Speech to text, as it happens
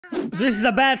This is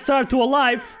a bad start to a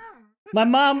life. My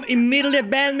mom immediately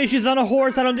abandoned me. She's on a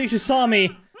horse. I don't think she saw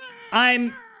me.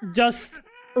 I'm just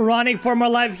running for my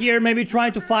life here, maybe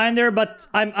trying to find her, but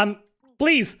I'm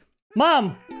please,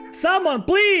 Mom, someone,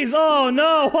 please. Oh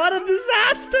no, what a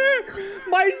disaster.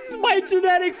 My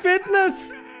genetic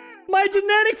fitness. My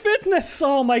genetic fitness.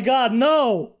 Oh my god,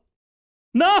 no.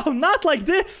 No, not like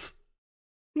this.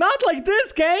 Not like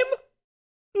this, game.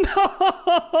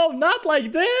 No, not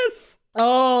like this.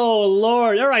 Oh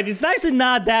lord. Alright, it's actually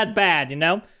not that bad, you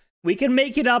know? We can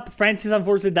make it up. Francis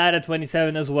unfortunately died at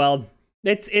 27 as well.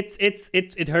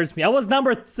 It hurts me. I was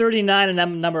number 39 and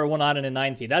I'm number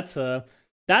 190. That's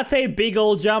a big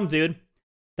old jump, dude.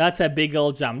 That's a big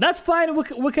old jump. That's fine.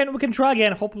 We can try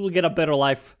again. Hopefully we'll get a better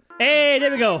life. Hey,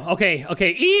 there we go. Okay.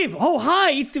 Eve. Oh,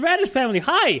 hi. It's the Radish family.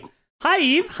 Hi. Hi,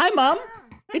 Eve. Hi, Mom.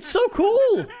 It's so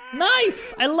cool.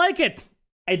 Nice. I like it.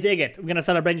 I dig it. We're gonna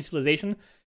start a brand new civilization.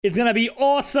 It's gonna be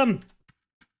awesome.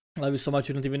 I love you so much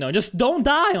you don't even know. Just don't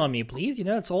die on me, please. You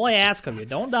know, that's all I ask of you.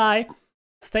 Don't die.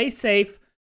 Stay safe.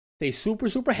 Stay super,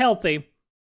 super healthy.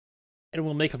 And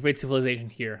we'll make a great civilization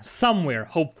here. Somewhere,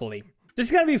 hopefully. This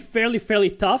is gonna be fairly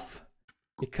tough.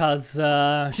 Because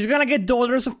she's gonna get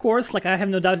daughters, of course. Like, I have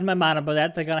no doubt in my mind about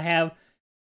that. They're gonna have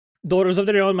daughters of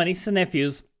their own, my nieces and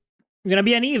nephews. We're gonna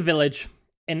be an Eve village.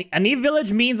 And an Eve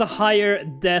village means a higher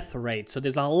death rate. So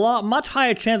there's a much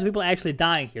higher chance of people actually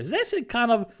dying here. So it's actually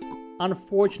kind of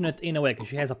unfortunate in a way. Because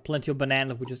she has plenty of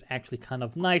bananas, which is actually kind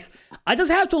of nice. I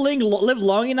just have to live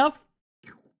long enough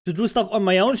to do stuff on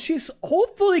my own. She's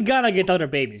hopefully gonna get other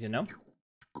babies, you know?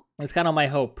 That's kind of my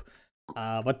hope.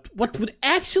 But what would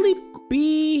actually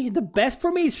be the best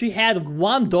for me is she had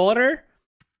one daughter,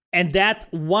 and that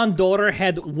one daughter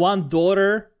had one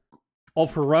daughter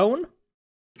of her own,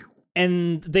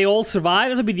 and they all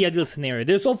survived. That would be the ideal scenario.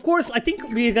 There's, of course, I think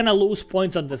we're gonna lose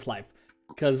points on this life.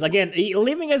 Because, again,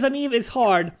 living as an Eve is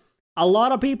hard. A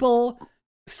lot of people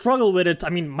struggle with it, I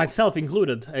mean, myself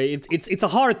included. It's a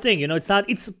hard thing, you know? It's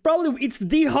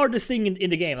the hardest thing in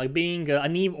the game, like being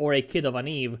an Eve or a kid of an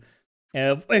Eve.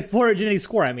 For a genetic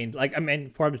score, I mean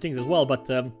for other things as well, but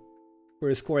for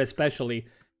a score especially.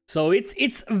 So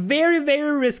it's very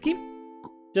risky.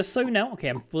 Just so you know. Okay,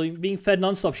 I'm being fed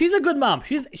non-stop. She's a good mom.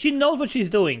 She knows what she's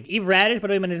doing. Eve Radish, by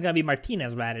the way, it's gonna be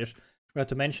Martinez Radish. Forgot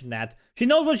to mention that. She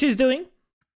knows what she's doing.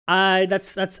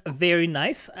 That's very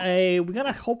nice. We're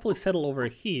gonna hopefully settle over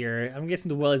here. I'm guessing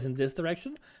the well is in this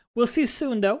direction. We'll see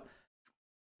soon though.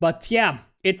 But yeah,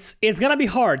 it's gonna be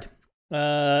hard.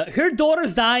 Her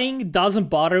daughter's dying doesn't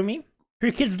bother me.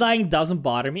 Her kids dying doesn't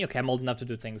bother me. Okay, I'm old enough to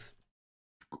do things.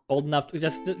 Old enough to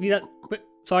just do that.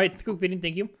 Sorry, quick feeding.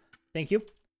 Thank you.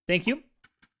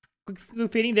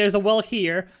 Quick feeding. There's a well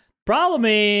here. Problem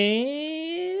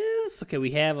is, okay,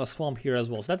 we have a swamp here as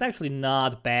well. So that's actually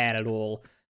not bad at all.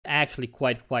 Actually,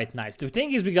 quite nice. The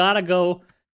thing is, we gotta go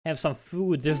have some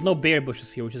food. There's no berry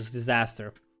bushes here, which is a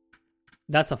disaster.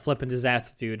 That's a flippin'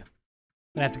 disaster, dude. I'm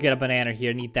gonna have to get a banana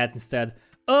here and eat that instead.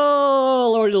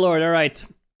 Oh, lordy lord, alright.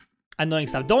 Annoying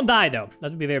stuff. Don't die, though.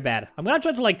 That would be very bad. I'm gonna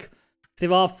try to, like,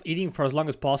 save off eating for as long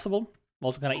as possible. I'm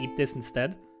also gonna eat this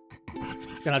instead.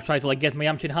 Gonna try to, like, get my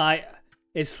Yamchin high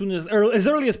as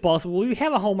early as possible. We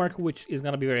have a hallmark, which is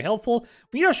gonna be very helpful.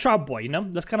 We need a sharp boy, you know?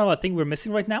 That's kind of a thing we're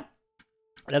missing right now.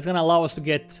 That's gonna allow us to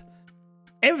get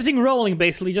everything rolling,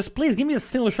 basically. Just please give me a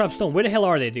single sharp stone. Where the hell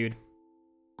are they, dude?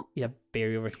 Yeah,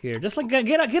 berry over here. Just like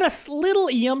get a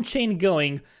little yum chain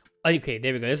going. Okay,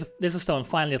 there we go. There's a stone.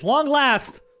 Finally, at long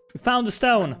last, we found the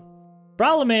stone.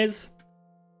 Problem is,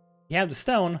 you have the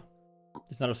stone.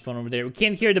 There's another stone over there. We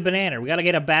can't hear the banana. We gotta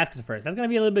get a basket first. That's gonna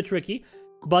be a little bit tricky.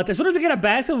 But as soon as we get a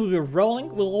basket, we'll be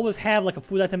rolling. We'll always have like a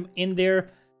food item in there,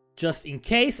 just in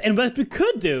case. And what we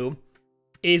could do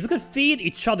is we could feed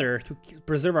each other to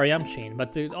preserve our yum chain.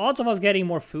 But the odds of us getting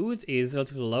more food is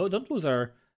relatively low. Don't lose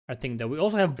our thing though. We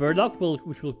also have burdock,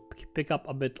 which we'll pick up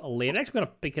a bit later. Actually,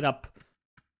 gonna pick it up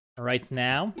right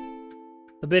now.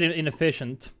 A bit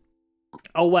inefficient.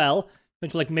 Oh well. Going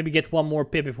to like maybe get one more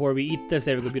pip before we eat this.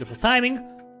 There we go. Beautiful timing.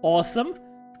 Awesome.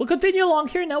 We'll continue along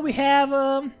here. Now we have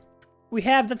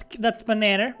that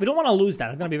banana. We don't want to lose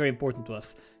that. It's gonna be very important to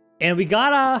us. And we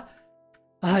gotta.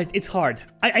 It's hard.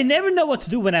 I never know what to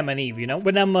do when I'm an Eve. You know,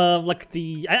 when I'm like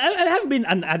the. I haven't been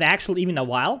an actual Eve in a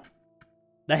while.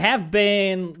 I have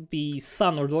been the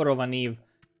son or daughter of an Eve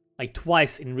like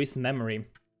twice in recent memory.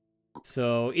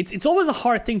 So it's always a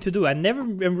hard thing to do. I never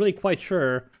am really quite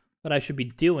sure what I should be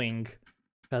doing.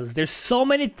 Because there's so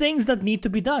many things that need to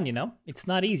be done, you know? It's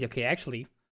not easy. Okay, actually.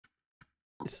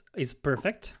 It's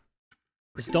perfect.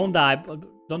 Just don't die.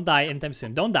 Don't die anytime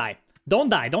soon. Don't die. Don't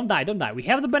die. Don't die. Don't die. We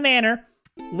have the banana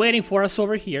waiting for us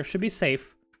over here. Should be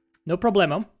safe. No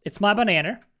problemo. It's my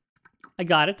banana. I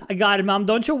got it. I got it, Mom.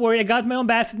 Don't you worry. I got my own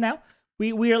basket now.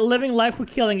 We are living life. We're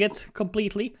killing it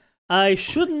completely. I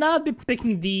should not be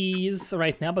picking these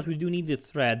right now, but we do need the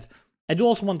thread. I do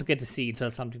also want to get the seeds, so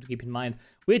that's something to keep in mind.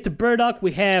 We have the burdock.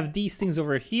 We have these things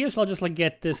over here, so I'll just like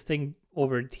get this thing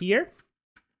over here.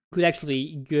 Could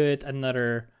actually get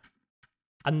another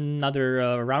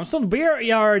roundstone. Where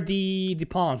are the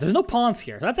pawns? There's no pawns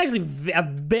here. That's actually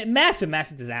a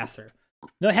massive disaster.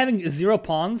 No, having 0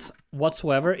 pawns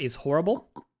whatsoever is horrible.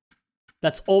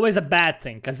 That's always a bad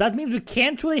thing, because that means we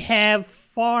can't really have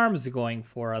farms going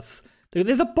for us.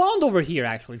 There's a pond over here,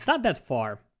 actually. It's not that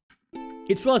far.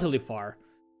 It's relatively far.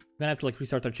 I'm gonna have to like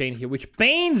restart our chain here, which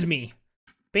pains me.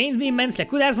 Pains me immensely. I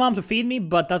could ask Mom to feed me,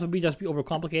 but that would be just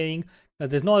overcomplicating, because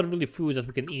there's not really food that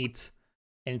we can eat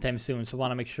anytime soon. So I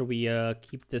want to make sure we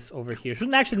keep this over here.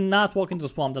 Shouldn't actually not walk into the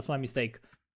swamp. That's my mistake.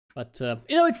 But,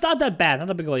 you know, it's not that bad. Not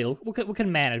a big deal. We can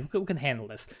manage. We can handle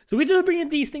this. So we do bring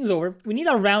these things over. We need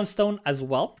a roundstone as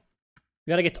well.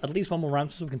 We gotta get at least 1 more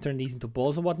roundstone so we can turn these into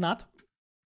balls and whatnot.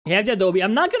 We have the adobe.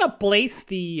 I'm not gonna place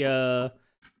the, I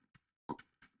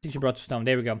think she brought the stone.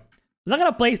 There we go. I'm not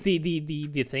gonna place the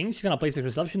thing. She's gonna place it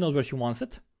herself. She knows where she wants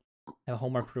it. I have a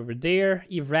home marker over there.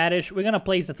 Eve Radish. We're gonna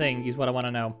place the thing, is what I want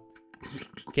to know.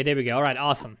 Okay, there we go. Alright,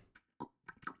 awesome.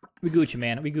 We Gucci,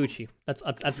 man. We Gucci.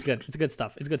 That's good. It's good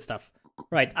stuff. It's good stuff.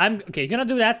 Right, okay, you're gonna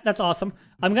do that. That's awesome.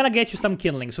 I'm gonna get you some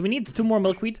kindling. So we need 2 more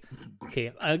milkweed.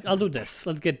 Okay, I'll do this.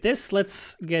 Let's get this.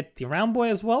 Let's get the round boy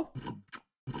as well.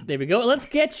 There we go. Let's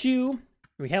get you...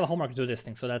 We have a homework to do this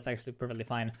thing, so that's actually perfectly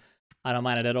fine. I don't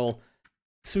mind it at all.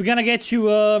 So we're gonna get you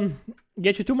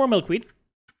 2 more milkweed.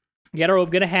 Get a rope,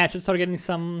 get a hatchet, start getting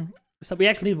some... We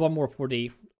actually need 1 more for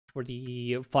the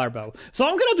firebow. So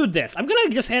I'm gonna do this. I'm gonna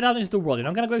just head out into the world, and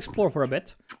I'm gonna go explore for a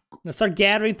bit. I'm gonna start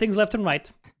gathering things left and right.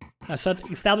 I start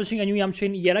establishing a new yum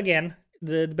chain yet again,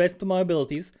 the best of my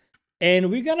abilities. And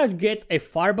we're gonna get a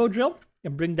firebow drill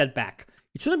and bring that back.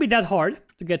 It shouldn't be that hard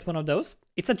to get one of those.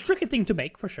 It's a tricky thing to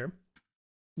make, for sure.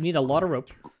 We need a lot of rope.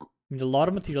 We need a lot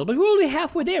of material, but we're already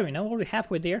halfway there, you know? We're already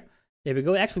halfway there. There we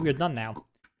go. Actually, we're done now,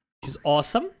 which is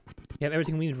awesome. We have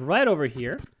everything we need right over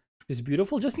here. It's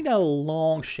beautiful. Just need a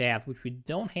long shaft, which we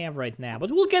don't have right now, but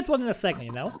we'll get one in a second,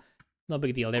 you know? No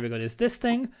big deal. There we go. There's this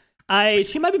thing.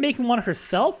 She might be making one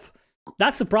herself.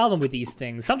 That's the problem with these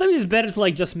things. Sometimes it's better to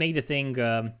like just make the thing,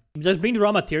 just bring the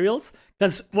raw materials.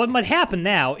 Because what might happen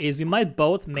now is we might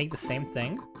both make the same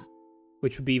thing,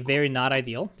 which would be very not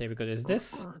ideal. There we go. There's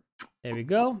this. There we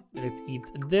go. Let's eat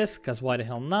this, because why the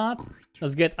hell not?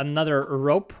 Let's get another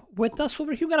rope with us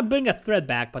over here. We're gonna bring a thread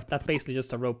back, but that's basically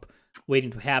just a rope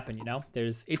waiting to happen, you know?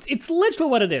 It's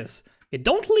literally what it is. Okay,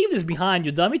 don't leave this behind,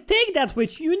 you dummy. Take that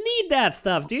switch. You need that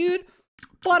stuff, dude.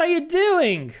 What are you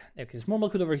doing? Okay, there's more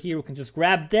milkweed over here. We can just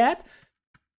grab that.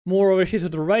 More over here to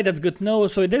the right. That's good to know.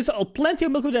 So there's plenty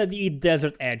of milkweed at the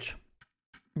desert edge.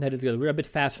 That is good. We're a bit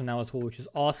faster now as well, which is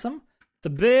awesome. It's a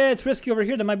bit risky over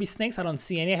here. There might be snakes. I don't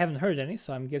see any. I haven't heard any.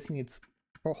 So I'm guessing it's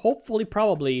hopefully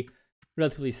probably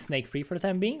relatively snake-free for the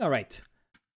time being. All right.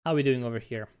 How are we doing over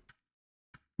here?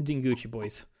 We're doing Gucci,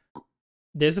 boys.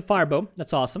 There's the firebow.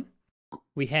 That's awesome.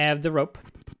 We have the rope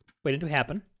waiting to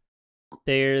happen.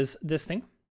 There's this thing.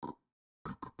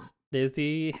 There's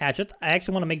the hatchet. I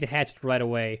actually want to make the hatchet right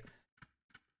away.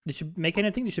 Did you make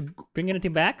anything? Did you bring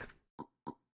anything back?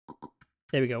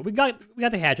 There we go. We got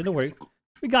the hatchet. Don't worry.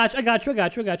 We got you. I got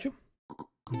you.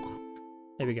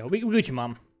 There we go. We Gucci,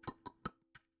 Mom.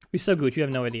 We're so Gucci. You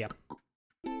have no idea.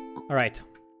 All right.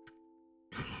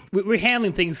 We're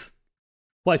handling things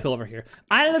quite well over here.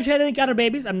 I don't know if she had any other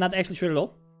babies. I'm not actually sure at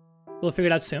all. We'll figure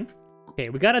it out soon. Okay,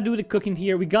 we gotta do the cooking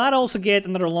here. We gotta also get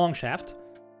another long shaft.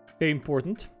 Very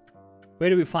important. Where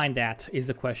do we find that is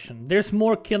the question. There's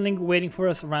more killing waiting for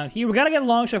us around here. We gotta get a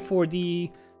long shaft for the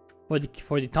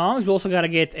tongs. We also gotta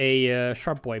get a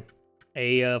sharp boy.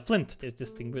 A flint. There's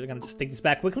this thing. We're gonna just take this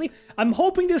back quickly. I'm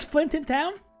hoping there's flint in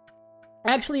town.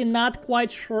 Actually, not quite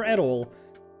sure at all.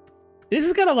 This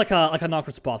is kind of like an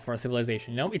awkward spot for a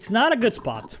civilization, you know? It's not a good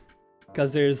spot.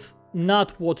 Because there's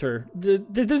not water.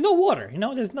 There's no water, you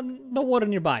know? There's no water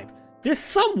nearby. There's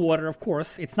some water, of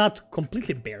course. It's not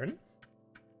completely barren.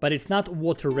 But it's not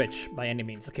water-rich by any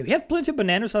means. Okay, we have plenty of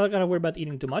bananas, so I'm not gonna worry about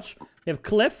eating too much. We have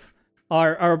Cliff,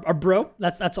 our bro.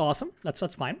 That's awesome.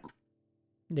 That's fine.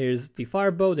 There's the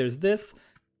firebow. There's this.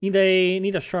 Need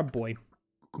a sharp boy.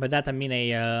 By that I mean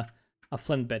a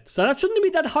flint bit. So that shouldn't be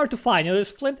that hard to find. You know,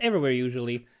 there's flint everywhere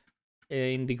usually.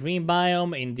 In the green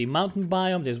biome, in the mountain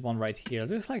biome, there's one right here.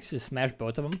 Just like just smash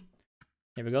both of them.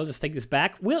 There we go. Just take this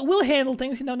back. We'll handle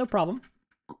things, you know, no problem.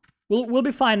 We'll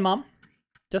be fine, Mom.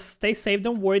 Just stay safe.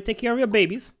 Don't worry. Take care of your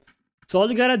babies. That's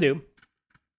all you gotta do.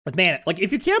 But man, like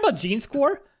if you care about gene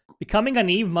score, Becoming an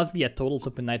Eve must be a total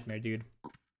flipping nightmare, dude.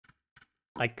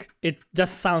 Like, it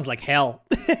just sounds like hell.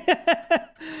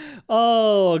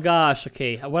 Oh, gosh.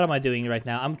 Okay, what am I doing right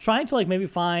now? I'm trying to, like, maybe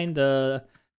find,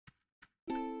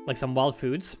 like, some wild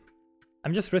foods.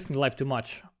 I'm just risking life too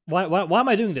much. Why am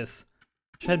I doing this?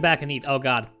 Should head back and eat. Oh,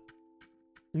 God.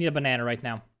 I need a banana right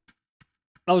now.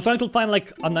 I was trying to find,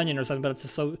 like, an onion or something, but it's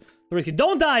just so risky.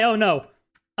 Don't die! Oh, no!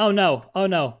 Oh, no. Oh,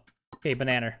 no. Okay,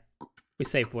 banana. We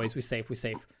safe, boys. We safe. We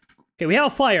safe. Okay, we have a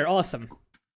fire. Awesome.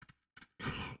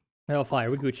 We have a fire.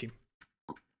 We're Gucci.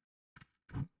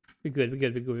 We're good. We're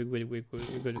good. We're good. We're good.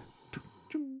 We're good.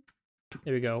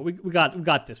 There we go. We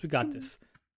got this. We got this.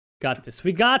 Got this.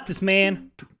 We got this,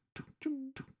 man.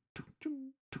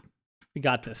 We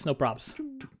got this. No props.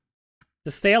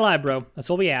 Just stay alive, bro. That's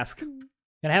all we ask.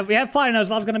 We have fire now,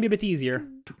 so life's gonna be a bit easier.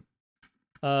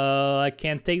 I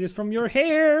can't take this from your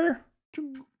hair.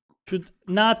 Should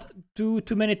not do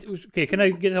too many. Okay, can I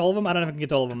get all of them? I don't know if I can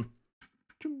get all of them.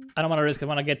 I don't want to risk it. I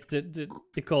want to get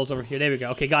the coals over here. There we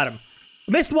go. Okay, got him.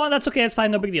 Missed one. That's okay. That's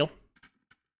fine. No big deal.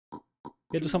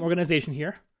 Get to some organization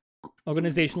here.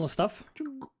 Organizational stuff.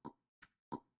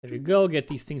 There we go. Get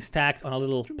these things stacked on a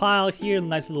little pile here.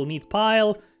 Nice little neat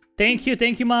pile. Thank you.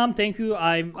 Thank you, Mom. Thank you.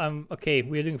 I'm okay.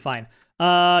 We're doing fine.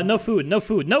 No food. No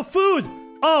food. No food.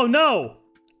 Oh, no.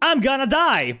 I'm gonna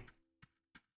die.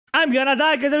 I'm gonna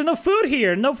die because there's no food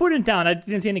here. No food in town. I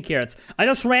didn't see any carrots. I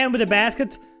just ran with a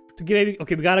basket to give.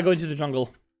 Okay, we gotta go into the jungle.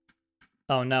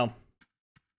 Oh, no.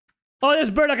 Oh,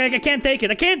 there's burdock. I can't take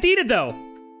it. I can't eat it, though.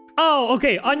 Oh,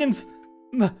 okay. Onions.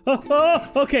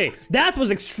 Okay. That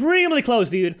was extremely close,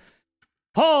 dude.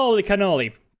 Holy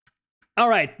cannoli.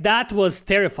 Alright, that was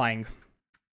terrifying.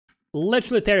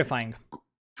 Literally terrifying.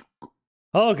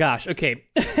 Oh, gosh. Okay.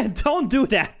 Don't do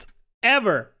that.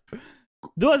 Ever.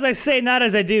 Do as I say, not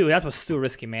as I do. That was too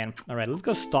risky, man. Alright, let's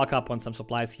go stock up on some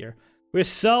supplies here. We're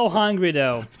so hungry,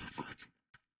 though.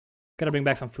 Gotta bring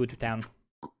back some food to town.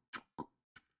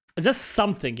 Just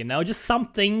something, you know? Just some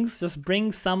things. Just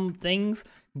bring some things.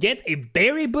 Get a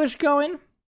berry bush going.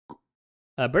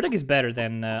 Burdock is better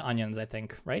than onions, I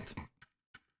think, right?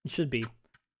 It should be.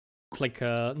 It's like,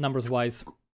 numbers-wise.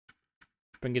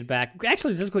 Bring it back.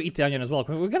 Actually, just go eat the onion as well.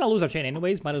 We're gonna lose our chain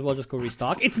anyways. Might as well just go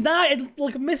restock. It's not... It's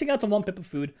like missing out on one pip of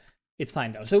food. It's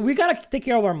fine, though. So we gotta take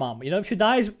care of our mom. You know, if she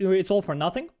dies, it's all for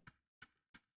nothing.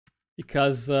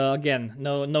 Because, again,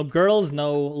 no girls,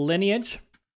 no lineage.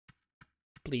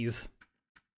 Please.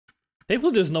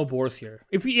 Thankfully, there's no boars here.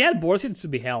 If we had boars here, it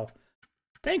would be hell.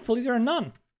 Thankfully, there are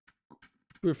none.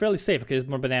 We're fairly safe. Okay, there's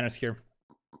more bananas here.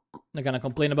 Not gonna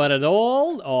complain about it at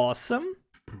all. Awesome.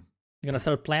 You're gonna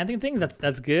start planting things?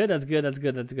 That's good. That's good. That's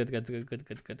good. That's good.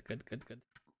 Good.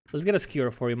 Let's get a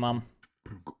skewer for you, Mom.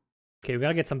 Okay, we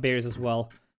gotta get some berries as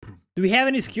well. Do we have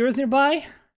any skewers nearby?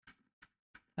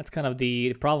 That's kind of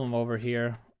the problem over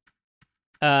here.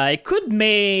 I could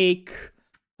make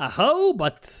a hoe,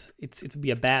 but it would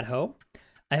be a bad hoe.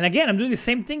 And again, I'm doing the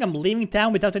same thing. I'm leaving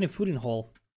town without any food in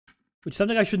haul, which is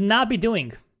something I should not be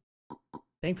doing.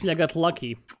 Thankfully, I got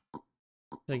lucky.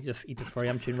 I just eat it for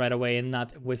Yamchin right away and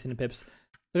not wasting the pips.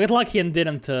 I got lucky and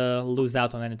didn't lose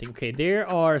out on anything. Okay, there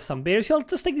are some berries. I'll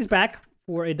just take these back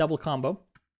for a double combo.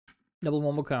 Double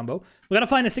wombo combo. We gotta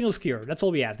find a single skewer. That's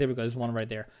all we ask. There we go. There's one right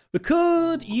there. We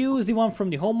could use the one from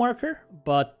the home marker,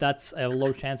 but that's a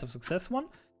low chance of success one.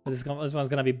 This one's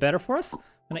gonna be better for us. I'm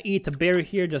gonna eat a berry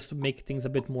here just to make things a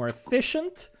bit more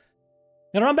efficient.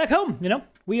 Gonna run back home, you know?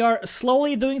 We are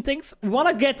slowly doing things. We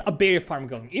wanna get a berry farm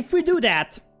going. If we do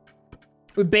that,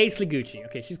 we're basically Gucci.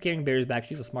 Okay, she's carrying berries back.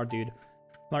 She's a smart dude.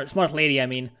 Smart lady, I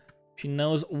mean. She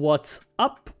knows what's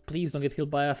up. Please don't get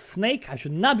killed by a snake. I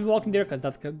should not be walking there because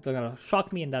that's gonna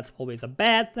shock me and that's always a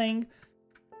bad thing.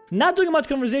 Not doing much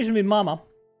conversation with Mama.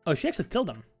 Oh, she actually killed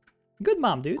him. Good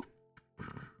mom, dude.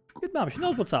 Good mom. She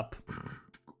knows what's up.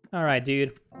 Alright,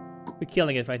 dude. We're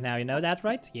killing it right now. You know that,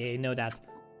 right? Yeah, you know that.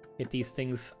 Get these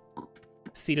things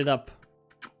seated up.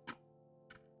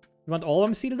 You want all of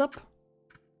them seated up?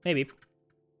 Maybe.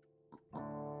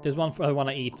 There's one I want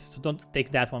to eat, so don't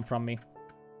take that one from me.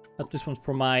 This one's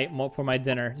for my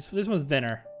dinner. This one's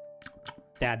dinner.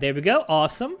 There we go.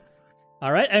 Awesome.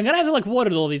 All right, I'm gonna have to like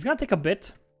water all these. It's gonna take a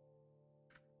bit.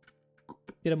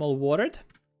 Get them all watered,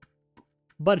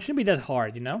 but it shouldn't be that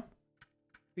hard, you know.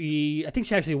 I think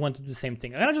she actually wanted to do the same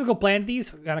thing. I'm gonna just go plant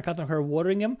these. I'm gonna cut on her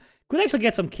watering them. Could actually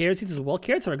get some carrot seeds as well.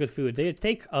 Carrots are a good food. They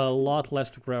take a lot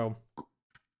less to grow. So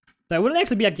I wouldn't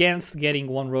actually be against getting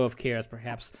one row of carrots,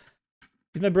 perhaps.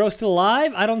 Is my bro still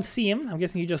alive? I don't see him. I'm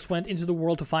guessing he just went into the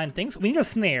world to find things. We need a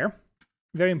snare.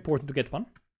 Very important to get one.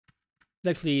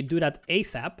 Let's actually do that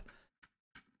ASAP.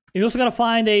 You also gotta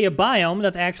find a biome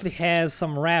that actually has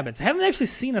some rabbits. I haven't actually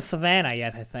seen a savanna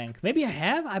yet, I think. Maybe I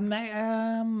have?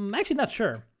 I'm actually not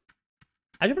sure.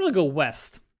 I should probably go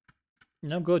west. You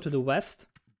know, go to the west.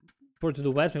 Go to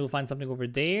the west, maybe we'll find something over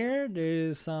there.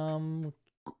 There's some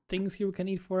things here we can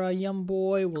eat for a young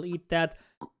boy. We'll eat that.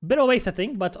 Bit of a waste, I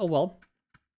think, but oh well.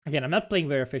 Again, I'm not playing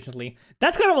very efficiently.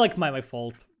 That's kind of like my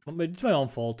fault. It's my own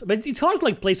fault. But it's hard to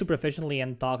like play super efficiently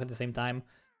and talk at the same time.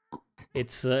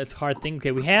 It's a hard thing.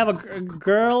 Okay, we have a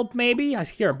girl, maybe? I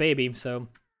hear a baby, so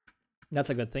that's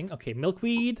a good thing. Okay,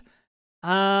 milkweed.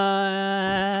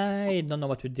 I don't know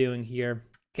what we're doing here.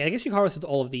 Okay, I guess you harvested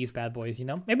all of these bad boys, you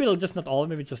know? Maybe it'll just not all of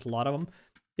them, maybe just a lot of them.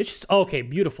 It's just, okay,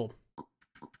 beautiful.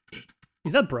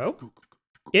 Is that bro?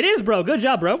 It is bro, good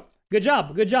job, bro. Good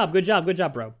job, good job, good job, good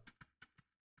job, bro.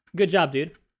 Good job,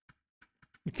 dude.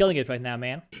 You're killing it right now,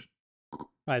 man.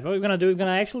 Alright, what we're gonna do, we're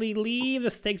gonna actually leave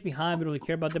the steaks behind. We don't really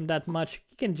care about them that much.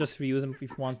 You can just reuse them if you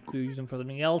want to use them for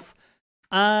something else.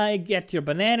 I get your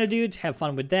banana, dude. Have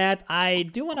fun with that. I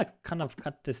do want to kind of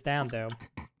cut this down, though.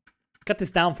 Cut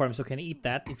this down for him so he can eat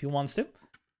that if he wants to.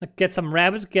 Like, get some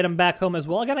rabbits, get him back home as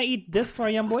well. I'm gonna eat this for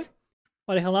a young boy.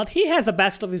 Why the hell not? He has a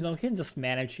basket of his own. He can just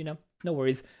manage, you know. No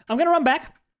worries. I'm gonna run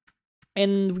back.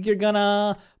 And we're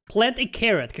gonna plant a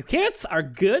carrot. Carrots are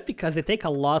good because they take a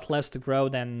lot less to grow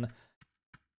than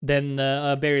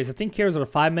berries. I think carrots are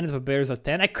 5 minutes, but berries are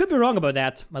 10. I could be wrong about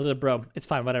that, my little bro. It's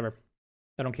fine, whatever.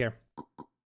 I don't care.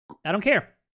 I don't care.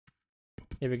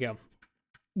 Here we go.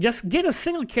 Just get a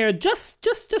single carrot, just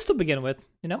to begin with.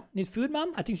 You know, need food,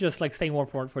 mom? I think she's just like staying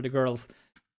warm for the girls.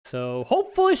 So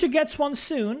hopefully she gets one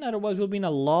soon. Otherwise, we'll be in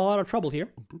a lot of trouble here.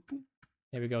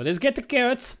 There we go. Let's get the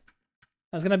carrots.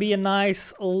 That's gonna be a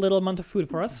nice little amount of food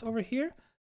for us over here.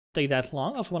 Take that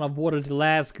long. I also want to water the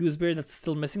last gooseberry that's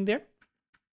still missing there.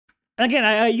 And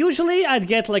again, usually I'd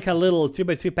get like a little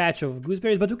 3x3 patch of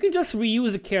gooseberries, but we can just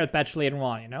reuse the carrot patch later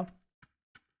on, you know?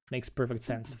 Makes perfect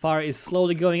sense. The fire is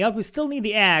slowly going up. We still need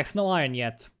the axe. No iron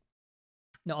yet.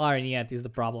 No iron yet is the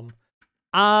problem.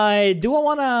 Do I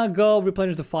want to go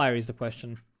replenish the fire is the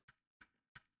question.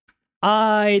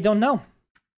 I don't know.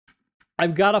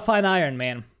 I've got to find iron,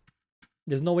 man.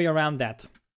 There's no way around that.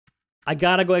 I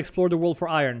gotta go explore the world for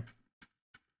iron.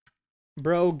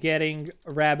 Bro, getting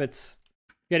rabbits.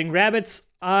 Getting rabbits.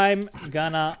 I'm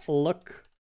gonna look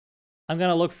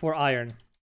for iron.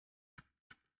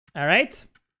 Alright?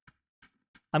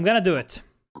 I'm gonna do it.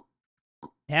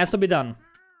 It has to be done.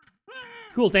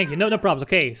 Cool, thank you. No problems.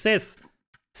 Okay, sis.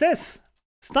 Sois.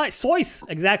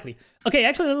 Exactly. Okay,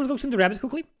 actually, let's go send the rabbits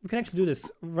quickly. We can actually do this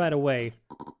right away.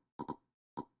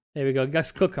 There we go.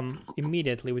 Just cook them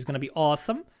immediately, which is gonna be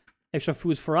awesome. Extra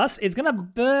foods for us. It's gonna...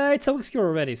 it's so obscure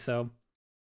already, so...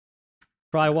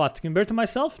 Try what? Compare to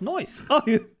myself? Nice. Oh,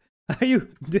 do you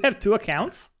have 2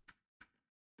 accounts?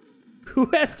 Who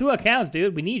has 2 accounts,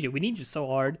 dude? We need you. We need you so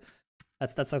hard.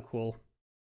 That's so cool.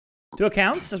 2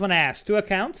 accounts? Just wanna ask. 2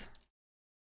 accounts?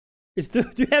 Do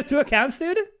you have 2 accounts,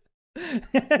 dude?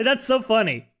 That's so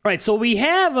funny. Alright, so we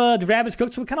have the rabbits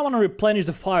cooked, so we kind of want to replenish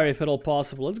the fire if at all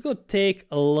possible. Let's go take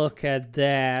a look at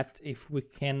that if we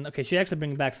can. Okay, she actually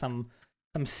brings back some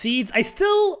seeds. I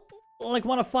still like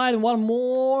want to find one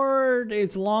more.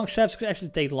 There's long chefs. Could actually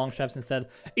take long chefs instead.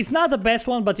 It's not the best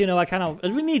one, but you know,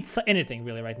 we need anything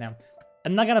really right now.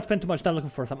 I'm not gonna spend too much time looking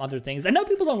for some other things. I know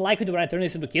people don't like it when I turn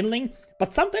this into kindling,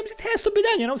 but sometimes it has to be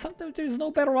done, you know? Sometimes there's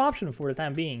no better option for the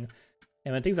time being.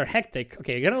 And when things are hectic,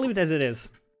 okay, I'm gonna leave it as it is.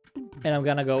 And I'm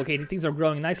gonna go, okay, these things are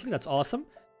growing nicely, that's awesome.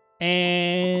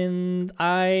 And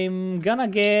I'm gonna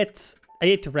get... I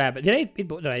ate 2 rabbit. Did I eat...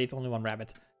 No, I ate only 1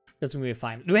 rabbit. That's gonna be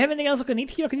fine. Do we have anything else I can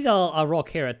eat here? I can eat a raw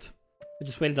carrot. I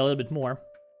just waited a little bit more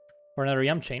for another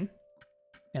yum chain.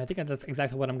 And I think that's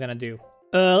exactly what I'm gonna do.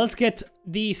 Let's get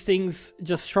these things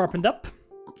just sharpened up.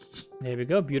 There we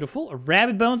go, beautiful.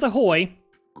 Rabbit bones ahoy.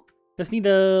 Just need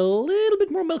a little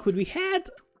bit more milkweed. We had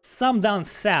some down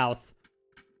south.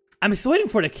 I'm still waiting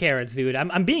for the carrots, dude.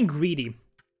 I'm being greedy.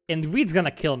 And greed's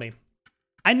gonna kill me.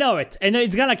 I know it. And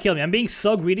it's gonna kill me. I'm being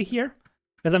so greedy here.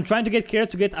 Because I'm trying to get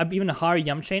carrots to get up even a higher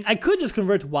yum chain. I could just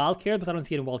convert wild carrots, but I don't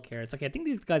see any wild carrots. Okay, I think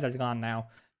these guys are gone now.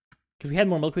 Because we had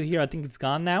more milkweed here. I think it's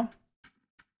gone now.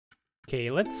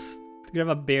 Okay, let's grab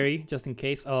a berry just in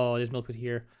case. Oh, there's milkweed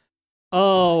here.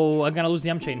 Oh, I'm gonna lose the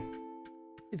yum chain.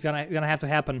 It's gonna have to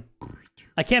happen.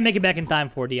 I can't make it back in time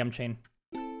for the yum chain.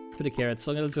 For the carrots.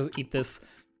 So let's just eat this.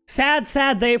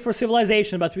 Sad day for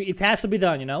civilization, but it has to be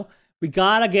done, you know? We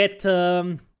gotta get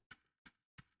back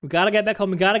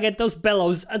home. We gotta get those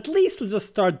bellows, at least to just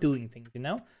start doing things, you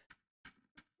know?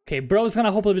 Okay, bro's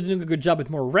gonna hopefully be doing a good job with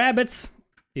more rabbits.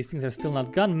 These things are still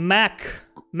not gone. Mac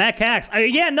axe.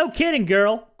 Yeah, no kidding,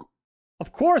 girl.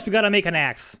 Of course we gotta make an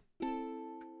axe.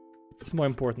 It's more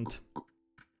important.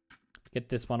 Get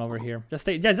this one over here. Just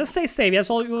stay safe. That's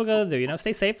all we're gonna do, you know?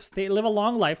 Stay safe. Live a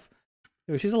long life.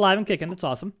 She's alive and kicking. That's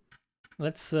awesome.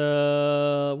 Let's,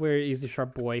 where is the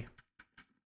sharp boy?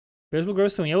 Bears will grow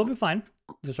soon. Yeah, we'll be fine.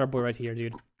 There's a sharp boy right here,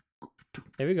 dude.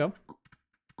 There we go.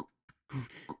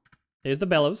 There's the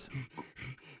bellows.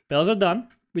 Bellows are done.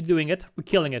 We're doing it. We're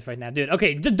killing it right now, dude.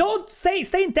 Okay, don't stay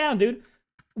in town, dude.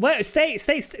 Where? Stay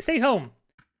home.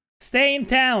 Stay in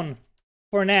town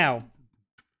for now.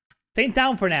 Stay in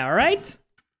town for now, alright?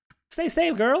 Stay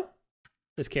safe, girl.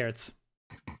 There's carrots.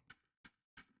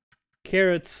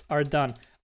 Carrots are done.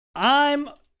 I'm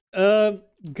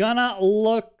gonna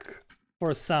look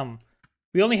for some.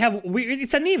 We only have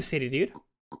it's a Neve city, dude.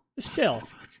 Just chill.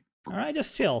 Alright,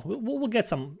 just chill. We'll get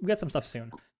some stuff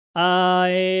soon.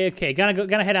 Okay,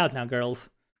 gonna head out now, girls.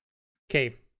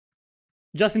 Okay.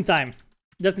 Just in time.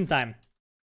 Just in time.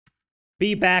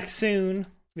 Be back soon.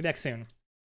 Be back soon.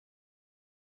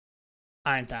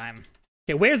 On time.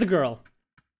 Okay, where's the girl?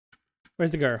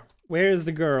 Where's the girl? Where's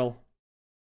the girl?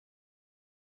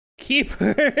 Keep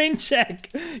her in check.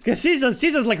 Cause she's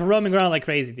just like roaming around like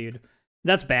crazy, dude.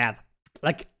 That's bad.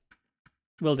 Like,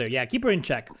 will do. Yeah, keep her in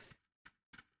check.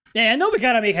 Yeah, I know we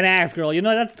gotta make an axe, girl. You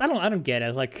know, that's I don't get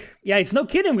it. Like, yeah, it's no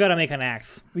kidding we gotta make an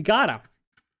axe. We gotta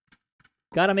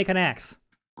make an axe.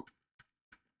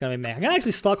 I'm gonna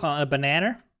actually stock on a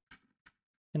banana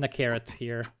and a carrot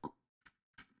here.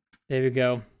 There we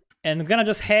go. And I'm gonna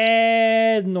just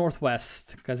head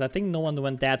northwest because I think no one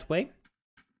went that way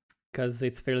because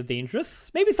it's fairly dangerous.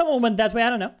 Maybe someone went that way. I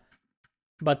don't know.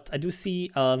 But I do see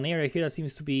an area here that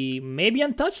seems to be maybe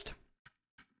untouched.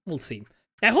 We'll see.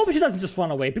 I hope she doesn't just run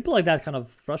away. People like that kind of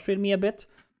frustrate me a bit.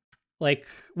 Like,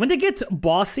 when they get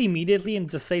bossy immediately and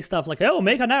just say stuff like, oh,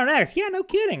 make an iron axe. Yeah, no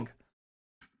kidding.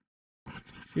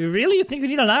 You really? You think we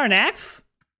need an iron axe?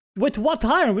 With what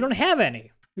iron? We don't have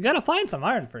any. We gotta find some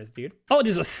iron first, dude. Oh,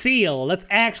 there's a seal. That's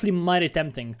actually mighty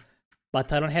tempting.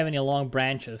 But I don't have any long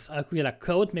branches. I could get a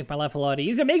coat, make my life a lot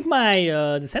easier. Make my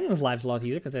descendants' lives a lot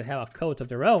easier because they have a coat of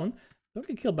their own. Don't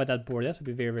get killed by that boar. That would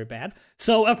be very, very bad.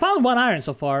 So I found one iron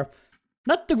so far.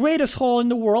 Not the greatest haul in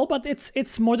the world, but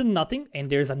it's more than nothing. And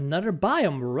there's another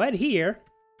biome right here.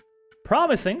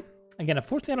 Promising. Again,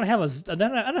 unfortunately, I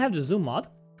don't have the zoom mod.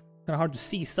 Kind of hard to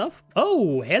see stuff.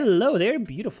 Oh, hello there,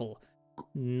 beautiful.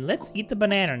 Let's eat the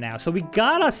banana now. So we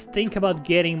gotta think about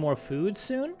getting more food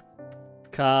soon.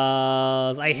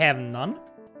 Cause I have none.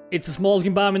 It's the smallest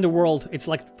game biome in the world. It's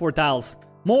like 4 tiles.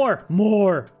 More.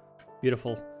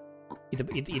 Beautiful.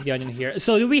 Eat the onion here.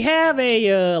 So do we have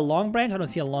a long branch? I don't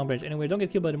see a long branch anywhere. Don't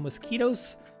get killed by the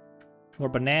mosquitoes. More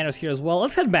bananas here as well.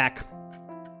 Let's head back.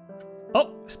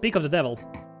 Oh, speak of the devil.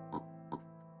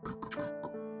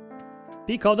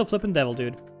 Speak of the flippin' devil,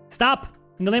 dude. Stop!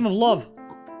 In the name of love.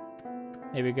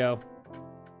 There we go.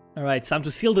 Alright, it's time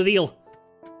to seal the deal.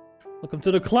 Welcome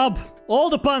to the club. All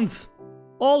the puns.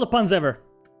 All the puns ever.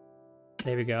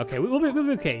 There we go. Okay, we'll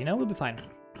be okay, you know? We'll be fine.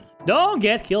 Don't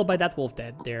get killed by that wolf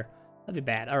dead there. That'd be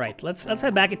bad. Alright, let's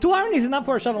head back. 2 iron is enough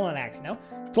for a shovel and an axe, you know?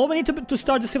 So we need to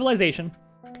start the civilization.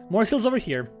 More seals over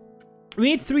here.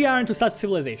 We need 3 iron to start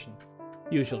civilization.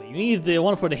 Usually. You need the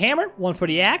 1 for the hammer, 1 for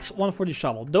the axe, 1 for the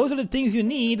shovel. Those are the things you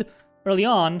need early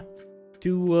on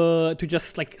to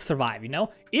just like survive, you know?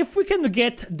 If we can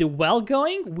get the well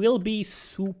going, we'll be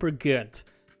super good.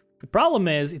 The problem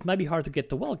is, it might be hard to get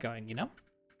the well going, you know?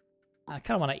 I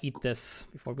kind of want to eat this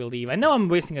before we leave. I know I'm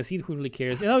wasting a seed, who really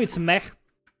cares? You know, it's meh.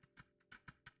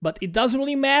 But it doesn't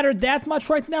really matter that much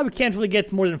right now. We can't really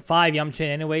get more than 5 yum chain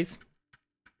anyways.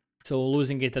 So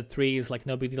losing it at 3 is like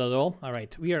no big deal at all.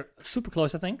 Alright, we are super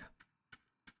close, I think.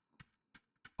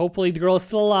 Hopefully the girl is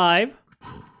still alive.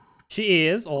 She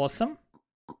is. Awesome.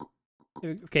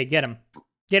 Okay, get him.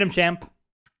 Get him, champ.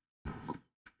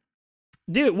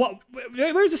 Dude, what?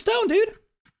 Where's the stone, dude?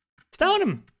 Stone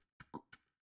him.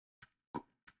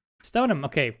 Stone him.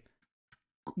 Okay.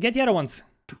 Get the other ones.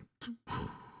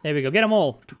 There we go. Get them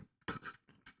all.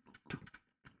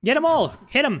 Get them all.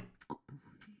 Hit him.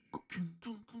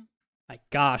 My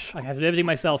gosh, I have to do everything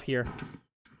myself here.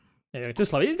 There we go. Too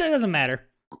slow. It doesn't matter.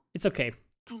 It's okay.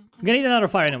 I'm gonna need another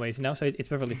fire anyways, you know, so it's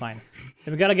perfectly fine.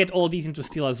 And we gotta get all these into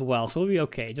steel as well, so we'll be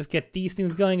okay. Just get these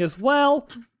things going as well.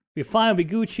 We're fine, we're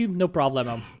Gucci, no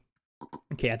problemo.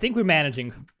 Okay, I think we're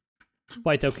managing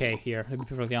quite okay here, to be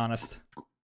perfectly honest.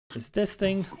 There's this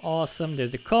thing, awesome.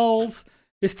 There's the coals.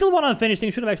 There's still one unfinished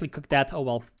thing, should have actually cooked that. Oh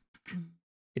well.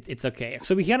 It's okay.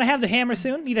 So we're gonna have the hammer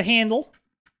soon. Need a handle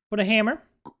for the hammer.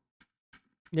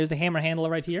 There's the hammer handle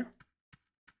right here.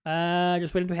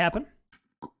 Just waiting to happen.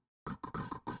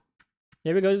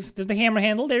 There we go. There's the hammer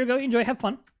handle. There we go. Enjoy. Have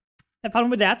fun. Have fun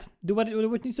with that. Do what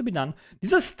needs to be done.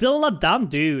 These are still not done,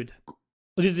 dude.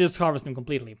 Or did they just harvest them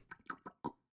completely?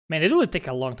 Man, it would take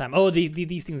a long time. Oh,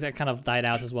 these things that kind of died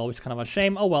out as well, which is kind of a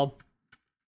shame. Oh well.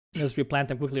 Let's replant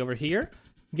them quickly over here.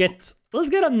 Let's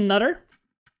get another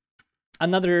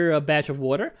batch of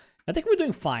water. I think we're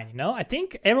doing fine, you know? I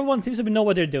think everyone seems to know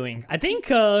what they're doing. I think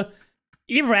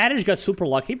Eve Radish got super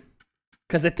lucky.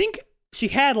 Because I think she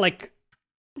had like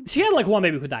one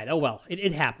baby who died. Oh well,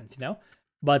 it happens, you know?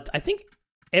 But I think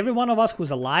every one of us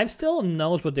who's alive still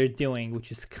knows what they're doing,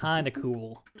 which is kind of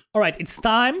cool. Alright, it's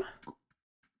time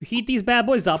to heat these bad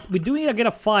boys up. We do need to get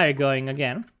a fire going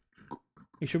again.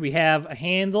 Make sure we have a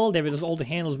handle. There's all the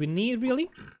handles we need, really.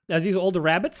 These are all the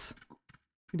rabbits.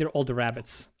 They're all the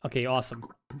rabbits. Okay, awesome.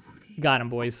 Got them,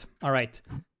 boys. Alright.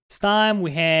 It's time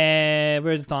we have...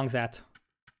 Where's the tongs at?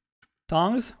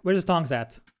 Tongs? Where's the tongs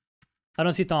at? I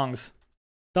don't see tongs.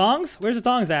 Tongs? Where's the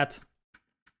tongs at?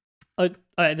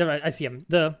 I see them.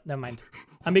 Never mind.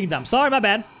 I'm being dumb. Sorry, my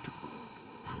bad.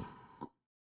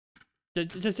 I'll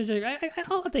take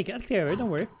it. I'll take care of it. Don't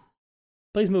worry.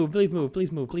 Please move. Please move.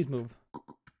 Please move. Please move.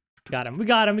 Got him. We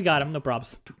got him. We got him. No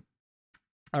props.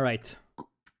 Alright.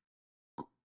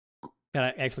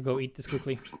 Gotta actually go eat this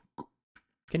quickly.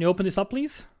 Can you open this up,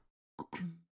 please?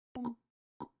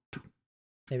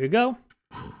 There we go.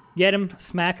 Get him.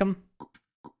 Smack him.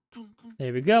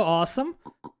 There we go. Awesome.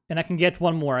 And I can get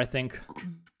one more, I think.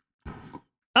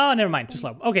 Oh, never mind. Too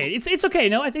slow. Okay, it's okay.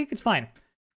 No, I think it's fine.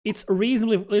 It's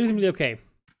reasonably okay.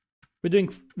 We're doing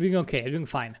okay. We're doing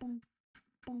fine.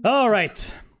 All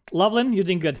right, Loveland, you're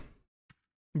doing good.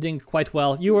 You're doing quite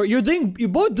well. You're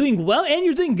both doing well, and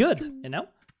you're doing good. You know,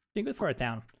 doing good for a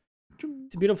town.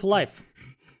 It's a beautiful life.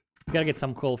 We gotta get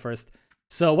some coal first.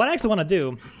 So what I actually want to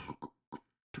do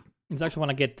is actually want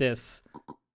to get this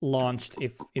launched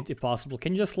if possible.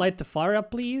 Can you just light the fire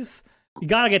up, please? You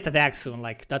gotta get that axe soon.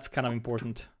 Like that's kind of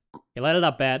important. Okay, light it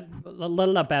up, bad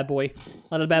boy.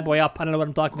 Light the bad boy up. I don't know what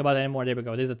I'm talking about anymore. There we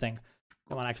go. This is the thing.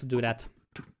 I want to actually do that.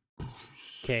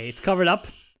 Okay, it's covered up.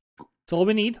 That's all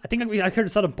we need. I think I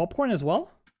heard some popcorn as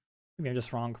well. Maybe I'm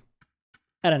just wrong.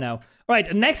 I don't know. All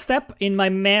right, next step in my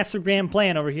master grand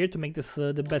plan over here to make this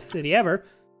the best city ever.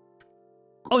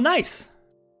 Oh, nice.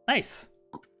 Nice.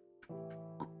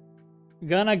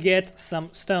 Gonna get some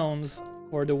stones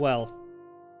for the well.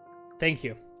 Thank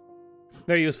you.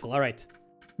 Very useful. All right.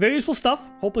 Very useful stuff.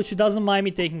 Hopefully she doesn't mind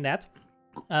me taking that.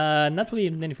 Not really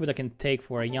any food I can take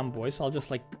for a young boy, so I'll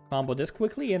just like combo this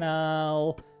quickly, and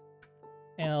I'll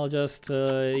just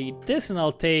eat this, and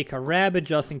I'll take a rabbit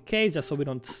just in case, just so we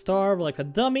don't starve like a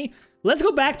dummy. Let's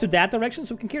go back to that direction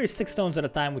so we can carry 6 stones at a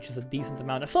time, which is a decent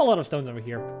amount. I saw a lot of stones over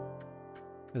here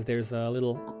because there's a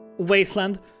little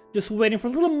wasteland just waiting for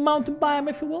a little mountain biome,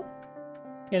 if you will.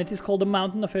 And it is called the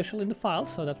mountain official in the file,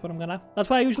 so that's what that's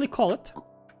what I usually call it.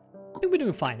 I think we're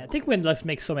doing fine. I think we let's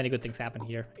make so many good things happen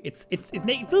here. It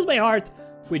fills my heart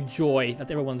with joy that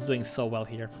everyone's doing so well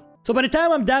here. So by the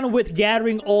time I'm done with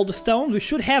gathering all the stones, we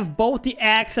should have both the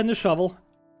axe and the shovel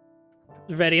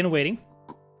ready and waiting.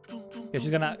 Okay, she's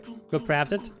gonna go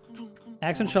craft it.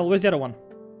 Axe and shovel. Where's the other one?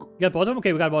 You got both of them?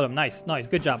 Okay, we got both of them. Nice, nice.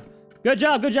 Good job. Good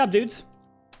job, dudes.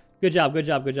 Good job, good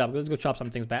job, good job. Let's go chop some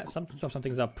things back. Chop some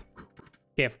things up.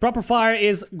 Okay, if proper fire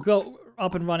is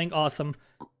up and running, awesome.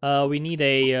 We need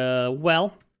a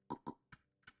well.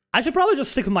 I should probably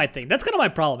just stick with my thing. That's kind of my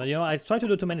problem, you know. I try to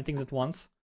do too many things at once,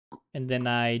 and then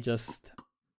I just,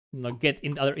 you know, get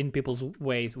in people's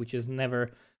ways, which is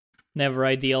never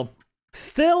ideal.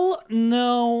 Still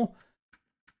no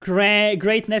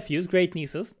great nephews, great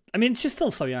nieces. I mean, she's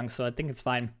still so young, so I think it's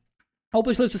fine.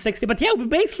 Hopefully she lives to 60. But yeah, we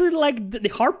basically like the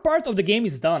hard part of the game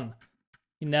is done.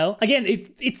 You know, again,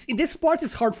 this part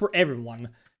is hard for everyone,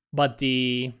 but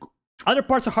the other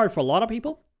parts are hard for a lot of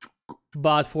people.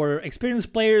 But for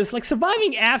experienced players, like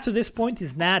surviving after this point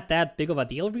is not that big of a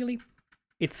deal, really.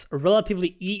 It's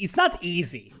relatively it's not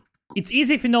easy. It's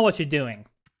easy if you know what you're doing.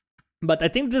 But I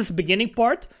think this beginning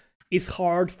part is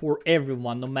hard for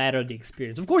everyone, no matter the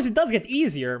experience. Of course, it does get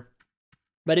easier,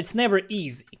 but it's never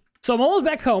easy. So I'm almost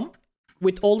back home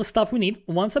with all the stuff we need.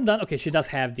 Once I'm done, okay, she does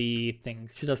have the thing.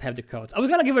 She does have the coat. I was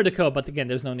gonna give her the coat, but again,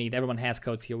 there's no need. Everyone has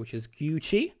coats here, which is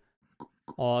Gucci.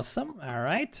 Awesome. All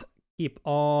right. Keep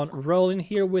on rolling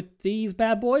here with these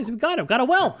bad boys. We got him. Got a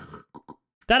well.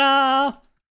 Ta-da!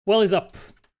 Well is up.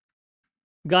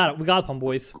 Got it. We got one,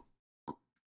 boys.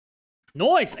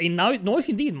 Nice. Nice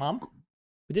indeed, Mom.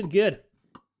 We did good.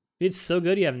 We did so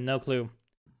good. You have no clue.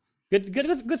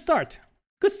 Good start.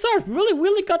 Good start.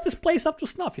 Really got this place up to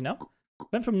snuff, you know?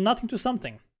 Went from nothing to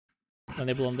something.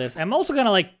 Enable on this. I'm also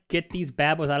gonna like get these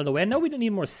bad boys out of the way. I know we don't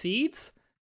need more seeds.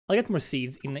 I'll get more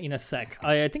seeds in a sec.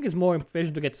 I think it's more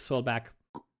efficient to get the soil back.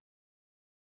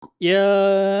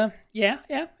 Yeah,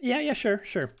 sure.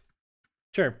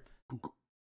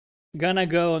 Gonna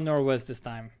go northwest this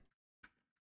time.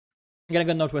 Gonna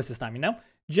go northwest this time, you know?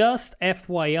 Just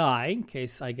FYI, in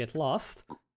case I get lost.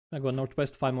 Gonna go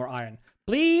northwest to find more iron.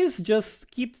 Please,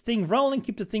 just keep the thing rolling,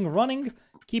 keep the thing running,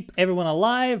 keep everyone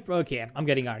alive. Okay, I'm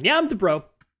getting iron. Yeah, I'm the bro.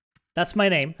 That's my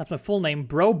name. That's my full name,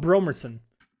 Bro Bromerson.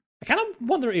 I kind of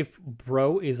wonder if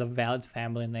Bro is a valid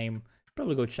family name.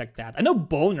 Probably go check that. I know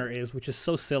Boner is, which is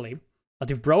so silly.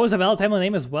 But if Bro is a valid family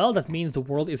name as well, that means the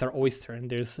world is our oyster, and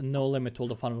there's no limit to all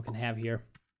the fun we can have here.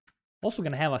 Also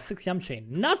gonna have a 6 yum chain.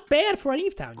 Not bad for an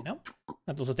Eve town, you know?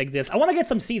 I'll also take this. I want to get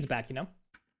some seeds back, you know?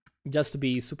 Just to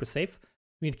be super safe.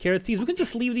 We need carrot seeds. We can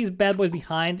just leave these bad boys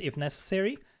behind if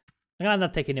necessary. I'm gonna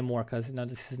not take any more, because, you know,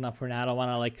 this is not for now. I don't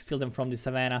want to, like, steal them from the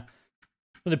savannah.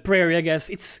 From the prairie, I guess.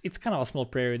 It's kind of a small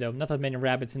prairie, though. Not that many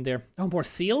rabbits in there. Oh, more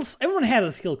seals? Everyone has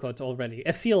a seal coat already.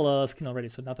 A seal skin already,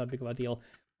 so not that big of a deal.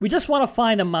 We just want to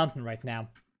find a mountain right now.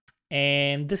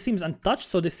 And this seems untouched,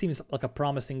 so this seems like a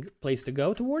promising place to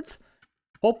go towards.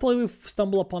 Hopefully we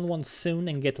stumble upon one soon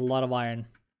and get a lot of iron.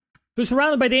 We're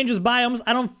surrounded by dangerous biomes.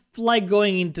 I don't like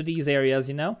going into these areas,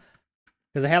 you know?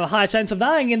 Because I have a high chance of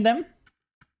dying in them.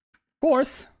 Of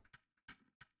course.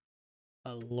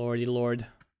 Oh, lordy lord.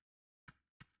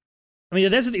 I mean,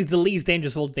 the desert is the least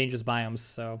dangerous of all dangerous biomes,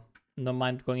 so don't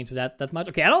mind going into that much.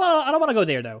 Okay, I don't want to go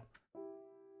there, though.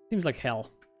 Seems like hell.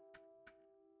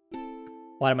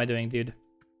 What am I doing, dude?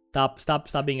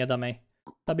 Stop being a dummy.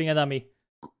 Stop being a dummy.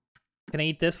 Can I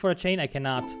eat this for a chain? I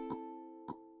cannot.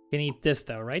 Can eat this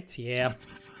though, right? Yeah.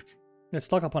 Let's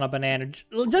stock up on a banana.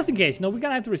 Just in case. No, we're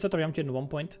gonna have to restart our yum chain at one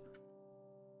point.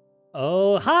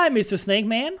 Oh, hi, Mr. Snake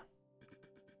Man.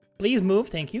 Please move,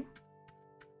 thank you.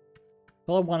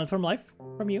 All I wanted from life.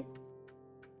 From you.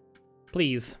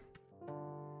 Please.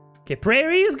 Okay,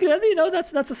 prairie is good, you know,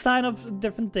 that's a sign of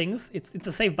different things. It's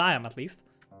a safe biome at least.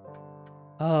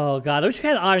 Oh god, I wish I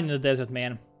had iron in the desert,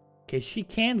 man. Okay, she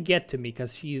can't get to me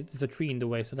because there's a tree in the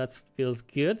way, so that feels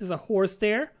good. There's a horse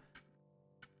there.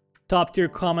 Top tier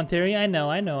commentary. I know.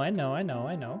 I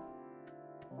gotta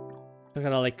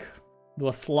like do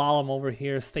a slalom over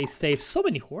here, stay safe. So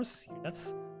many horses here.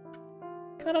 That's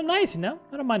kind of nice, you know?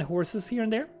 I don't mind horses here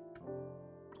and there.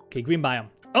 Okay, green biome.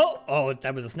 Oh,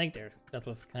 that was a snake there. That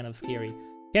was kind of scary.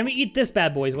 Can we eat this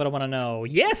bad boy is what I want to know.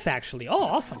 Yes, actually. Oh,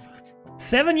 awesome.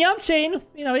 7 yum chain,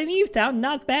 you know, in Eve Town.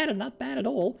 Not bad at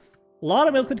all. A lot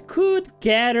of milk. Could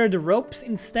gather the ropes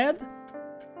instead.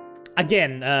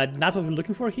 Again, not what we're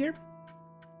looking for here.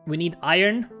 We need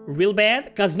iron real bad,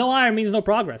 because no iron means no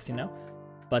progress, you know?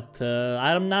 But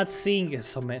I'm not seeing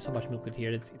so much milk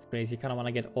here. It's crazy. I kind of want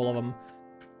to get all of them.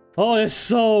 Oh, there's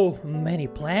so many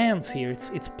plants here.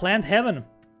 It's plant heaven.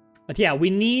 But yeah,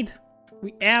 we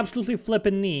absolutely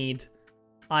flippin' need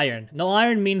iron. No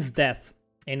iron means death,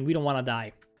 and we don't want to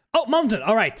die. Oh, mountain.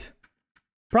 All right.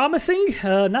 Promising?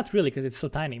 Not really, because it's so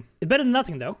tiny. It's better than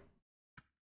nothing, though.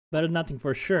 Better than nothing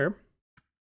for sure.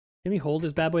 Can we hold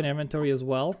this bad boy in inventory as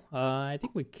well? I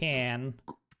think we can.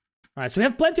 Alright, so we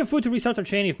have plenty of food to restart our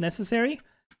chain if necessary.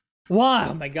 Wow,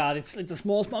 oh my god, it's like the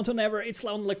smallest mountain ever. It's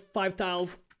down like 5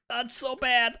 tiles. That's so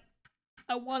bad.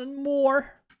 I wanted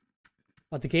more.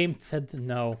 But the game said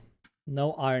no.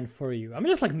 No iron for you. I'm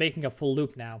just like making a full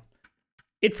loop now.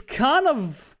 It's kind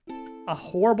of a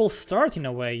horrible start in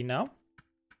a way, you know?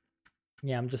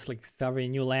 Yeah, I'm just like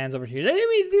discovering new lands over here. I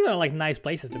mean, these are like nice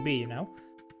places to be, you know?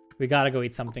 We gotta go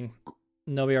eat something.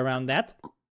 No way around that.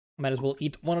 Might as well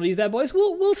eat one of these bad boys.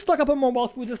 We'll stock up on more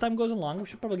wild food as time goes along. We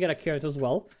should probably get a carrot as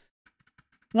well.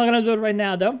 I'm not gonna do it right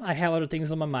now though. I have other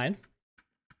things on my mind.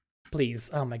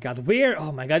 Please. Oh my god. Where?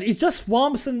 Oh my god. It's just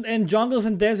swamps and jungles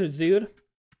and deserts, dude.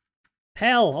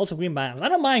 Hell. Also green biomes. I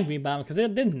don't mind green biomes because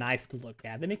they're nice to look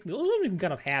at. They make me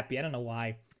kind of happy. I don't know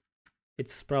why.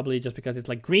 It's probably just because it's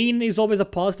like green is always a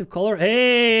positive color.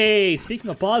 Hey! Speaking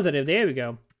of positive, there we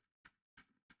go.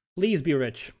 Please be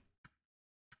rich.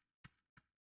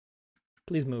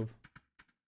 Please move.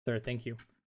 Sir, thank you.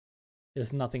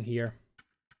 There's nothing here.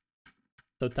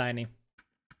 So tiny.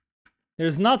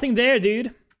 There's nothing there,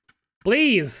 dude.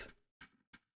 Please.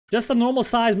 Just a normal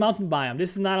size mountain biome.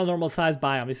 This is not a normal size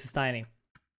biome. This is tiny.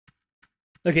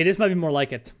 Okay, this might be more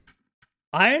like it.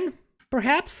 Iron?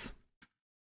 Perhaps?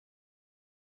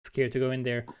 Scared to go in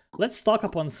there. Let's stock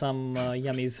up on some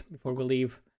yummies before we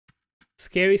leave.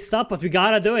 Scary stuff, but we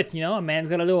gotta do it, you know? A man's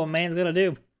gotta do what a man's gotta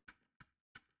do.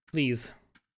 Please.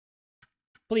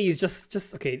 Please,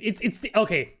 just okay.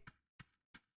 Okay.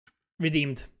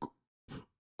 Redeemed.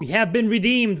 We have been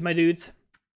redeemed, my dudes.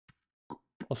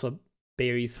 Also,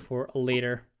 berries for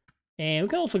later. And we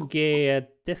can also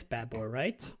get this bad boy,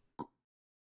 right?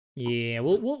 Yeah,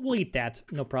 we'll eat that.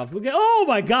 No problem. We'll get, oh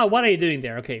my god, what are you doing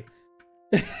there? Okay.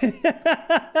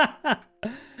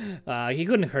 He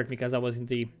couldn't hurt me because I was in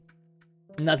the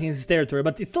not in his territory,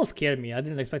 but it still scared me. I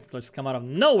didn't expect him to just come out of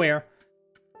nowhere.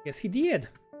 Yes, he did.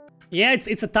 Yeah,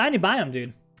 it's a tiny biome,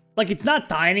 dude. Like, it's not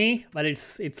tiny, but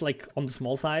it's like on the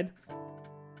small side.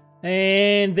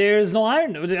 And there's no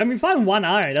iron. I mean, find 1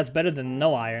 iron, that's better than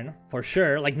no iron, for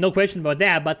sure. Like, no question about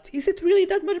that, but is it really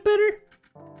that much better?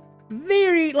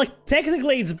 Very, like,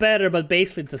 technically it's better, but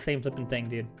basically it's the same flipping thing,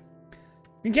 dude.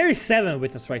 We can carry 7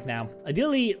 with us right now.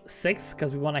 Ideally 6,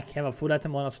 because we want to have a food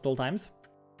item on us at all times.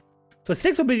 So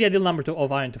 6 would be the ideal number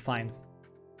of iron to find.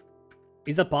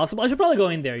 Is that possible? I should probably go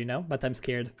in there, you know, but I'm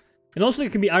scared. And also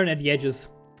it can be iron at the edges,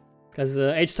 because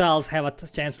edge tiles have a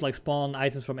chance to like spawn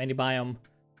items from any biome.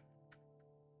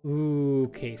 Ooh,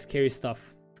 okay, scary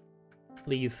stuff.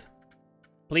 Please.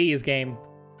 Please, game.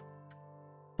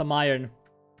 Some iron.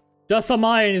 Just some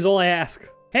iron is all I ask.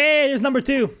 Hey, there's number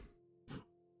 2.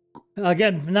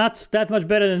 Again, not that much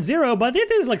better than 0, but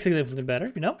it is like significantly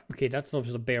better, you know? Okay, that's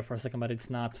just a bear for a second, but it's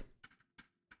not.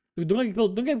 Don't get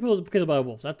killed by a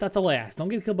wolf. That's all I ask. Don't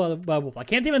get killed by a wolf. I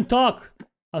can't even talk.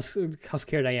 How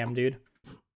scared I am, dude.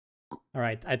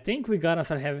 Alright, I think we gotta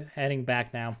start heading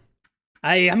back now.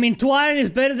 I mean, 2 iron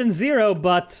is better than 0,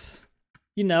 but...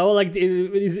 You know, like,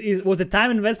 was the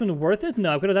time investment worth it?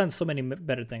 No, I could have done so many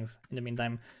better things in the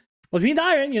meantime. But we need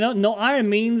iron, you know? No iron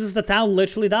means the town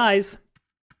literally dies.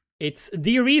 It's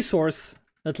the resource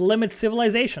that limits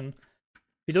civilization.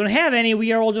 If we don't have any,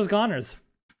 we are all just goners.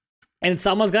 And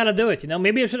someone's gotta do it, you know?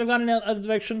 Maybe I should have gone in another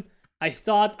direction. I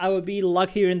thought I would be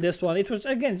luckier in this one. It was,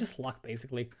 again, just luck,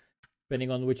 basically.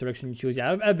 Depending on which direction you choose.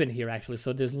 Yeah, I've been here, actually,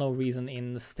 so there's no reason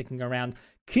in sticking around.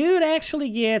 Could actually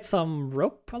get some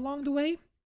rope along the way.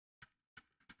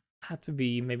 Had to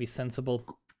be maybe sensible.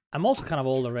 I'm also kind of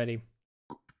old already.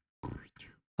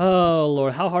 Oh,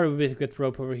 Lord. How hard would it be to get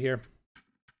rope over here?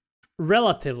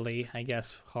 Relatively, I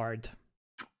guess, hard.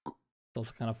 It's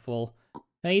also kind of full.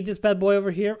 Can I eat this bad boy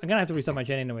over here? I'm gonna have to restart my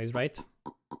gen anyways, right?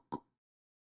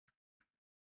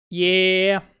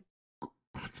 Yeah.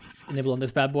 Enable on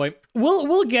this bad boy.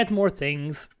 We'll get more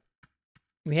things.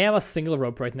 We have a single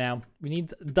rope right now. We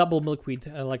need double milkweed,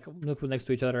 like milkweed next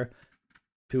to each other,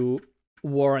 to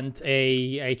warrant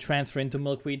a transfer into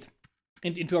milkweed,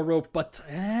 into a rope. But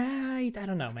I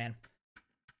don't know, man.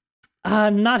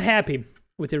 I'm not happy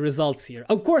with the results here.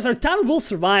 Of course, our town will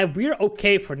survive. We're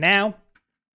okay for now.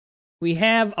 We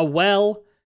have a well.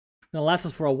 It'll last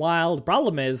us for a while. The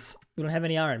problem is we don't have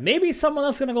any iron. Maybe someone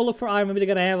else is gonna go look for iron. Maybe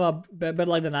they're gonna have a better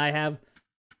luck than I have.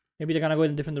 Maybe they're gonna go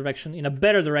in a different direction, in a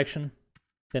better direction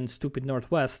than stupid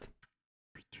northwest.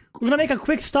 We're gonna make a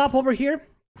quick stop over here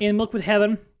in Milkwood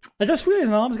Heaven. I just realized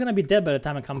my mom's gonna be dead by the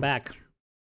time I come back,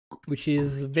 which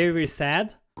is very, very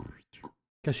sad,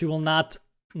 because she will not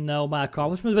know my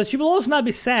accomplishments. But she will also not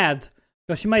be sad,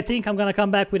 because she might think I'm gonna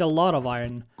come back with a lot of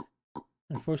iron.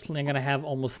 Unfortunately, I'm gonna have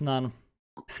almost none.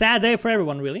 Sad day for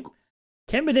everyone, really.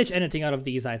 Can we ditch anything out of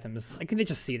these items? I can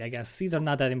ditch a seed, I guess. Seeds are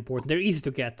not that important. They're easy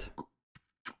to get.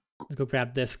 Let's go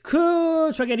grab this.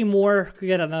 Could try getting more. Could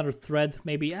get another thread,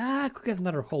 maybe. Could get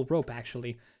another whole rope,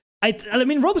 actually. I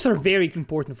mean, ropes are very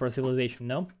important for a civilization,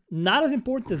 no? Not as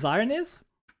important as iron is.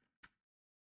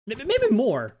 Maybe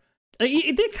more.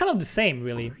 They're kind of the same,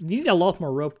 really. You need a lot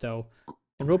more rope, though.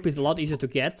 And rope is a lot easier to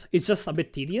get. It's just a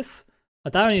bit tedious.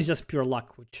 But iron is just pure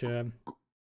luck, which...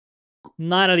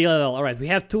 not ideal at all. Alright, we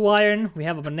have 2 iron, we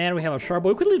have a banana, we have a sharp boy.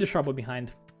 We could leave the sharp boy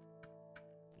behind.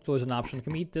 It's always an option.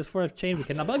 Can we eat this for a change? We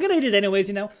cannot, but I'm gonna eat it anyways,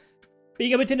 you know.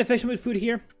 Being a bit inefficient with food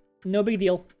here, no big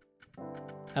deal.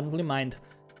 I don't really mind.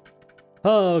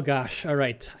 Oh gosh,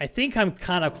 alright. I think I'm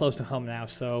kind of close to home now,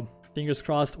 so fingers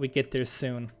crossed we get there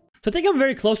soon. So I think I'm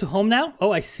very close to home now.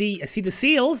 Oh, I see the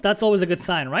seals. That's always a good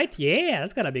sign, right? Yeah,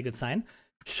 that's gotta be a good sign.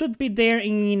 Should be there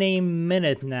in a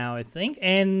minute now, I think.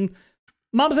 And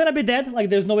Mom's gonna be dead. Like,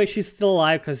 there's no way she's still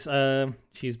alive, because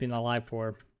she's been alive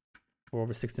for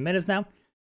over 60 minutes now.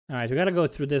 Alright, we gotta go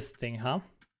through this thing, huh?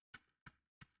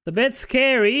 It's a bit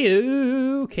scary.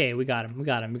 Ooh, okay, we got him.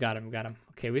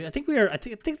 Okay, I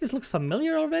think this looks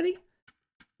familiar already.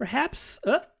 Perhaps.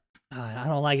 I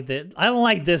don't like this. I don't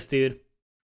like this, dude.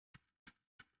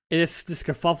 This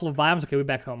kerfuffle of biomes. Okay, we're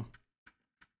back home.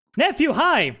 Nephew,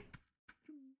 hi!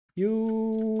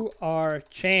 You are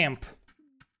champ.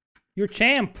 You're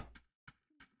champ.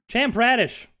 Champ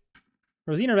Radish.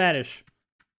 Rosina Radish.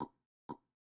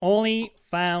 Only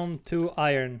found 2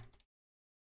 iron.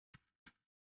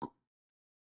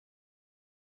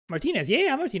 Martinez.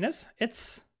 Yeah, Martinez.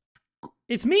 It's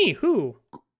me. Who?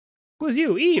 Who's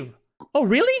you? Eve. Oh,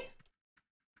 really?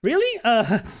 Really?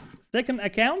 Second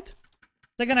account?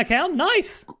 Second account?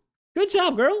 Nice. Good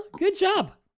job, girl. Good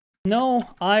job. No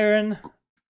iron,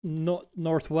 no,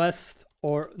 northwest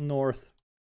or north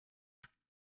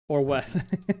or west.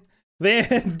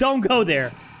 Don't go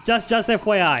there. Just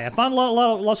FYI. I found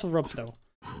lots of ropes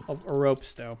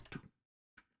though.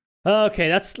 Okay,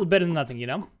 that's better than nothing, you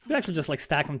know? You can actually just like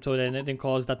stack them so that it didn't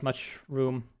cause that much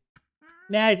room.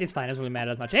 Nah, it's fine. It doesn't really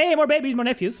matter that much. Hey, more babies, more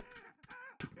nephews.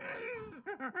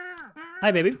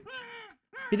 Hi, baby.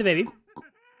 Feed the baby.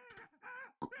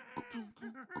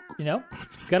 You know?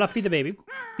 Gotta feed the baby.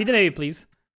 Feed the baby, please.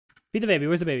 Feed the baby.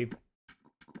 Where's the baby?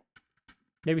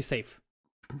 Baby's safe.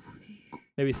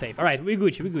 Baby's safe. All right, we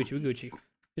Gucci.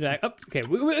 You're like, oh, okay,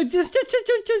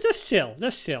 just chill.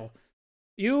 Just chill.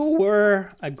 You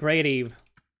were a great Eve.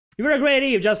 You were a great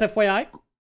Eve, just FYI.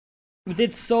 You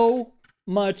did so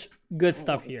much good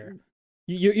stuff here.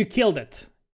 You killed it.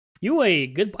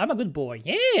 I'm a good boy.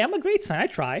 Yeah, I'm a great son. I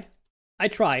try.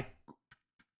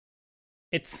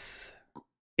 It's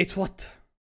what?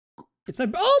 It's my,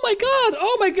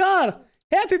 oh my god!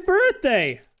 Happy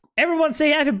birthday! Everyone say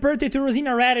happy birthday to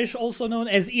Rosina Radish, also known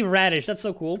as Eve Radish. That's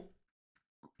so cool.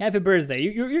 Happy birthday.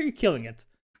 You're killing it.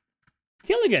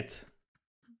 Killing it.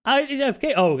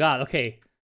 AFK? Oh god, okay.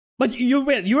 But you're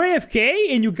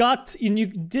AFK and you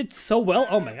did so well.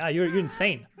 Oh my god, you're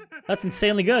insane. That's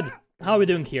insanely good. How are we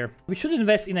doing here? We should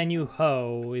invest in a new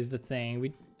hoe is the thing.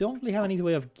 We don't really have an easy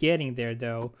way of getting there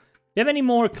though. Do you have any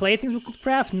more clay things we could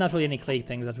craft? Not really any clay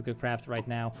things that we could craft right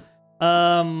now.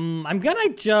 I'm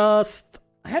gonna just...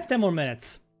 I have 10 more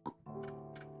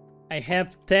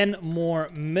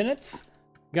minutes.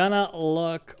 Gonna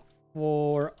look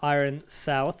for iron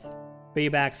south. Be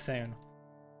back soon.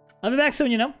 I'll be back soon,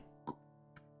 you know?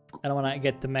 I don't wanna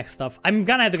get the mech stuff. I'm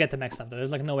gonna have to get the mech stuff though.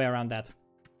 There's like no way around that.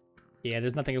 Yeah,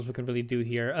 there's nothing else we can really do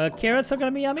here. Carrots are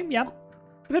gonna be yummy, yeah.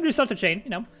 We could restart the chain, you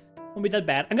know. Won't be that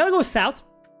bad. I'm gonna go south.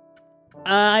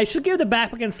 I should give the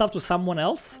backpack and stuff to someone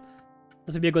else.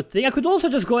 This would be a good thing. I could also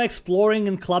just go exploring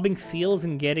and clubbing seals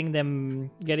and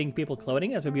getting people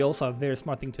clothing. That would be also a very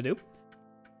smart thing to do.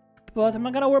 But I'm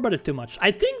not gonna worry about it too much.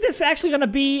 I think this is actually gonna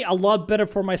be a lot better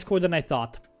for my score than I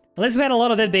thought. Unless we had a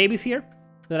lot of dead babies here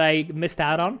that I missed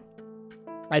out on.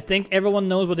 I think everyone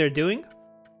knows what they're doing.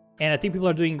 And I think people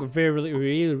are doing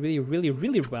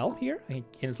really well here. And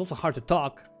it's also hard to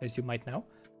talk, as you might know.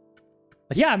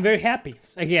 But yeah, I'm very happy.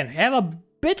 Again, I have a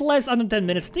bit less under 10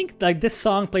 minutes. I think like this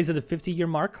song plays at the 50-year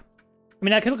mark. I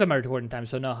mean, I can look at my recording time,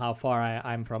 so I know how far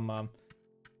I'm from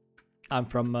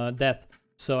death.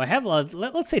 So I have,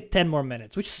 let's say 10 more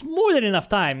minutes, which is more than enough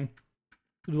time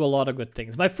to do a lot of good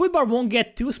things. My food bar won't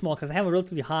get too small because I have a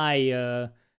relatively high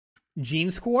gene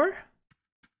score.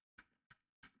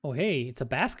 Oh, hey, it's a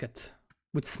basket.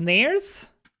 With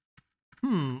snares?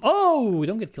 Oh,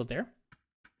 don't get killed there.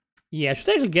 Yeah, I should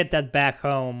actually get that back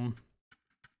home.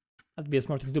 That'd be a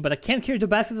smart thing to do, but I can't carry 2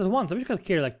 baskets at once. I'm just gonna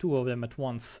carry like 2 of them at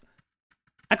once.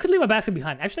 I could leave a basket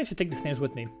behind. Actually, I should take the snares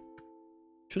with me.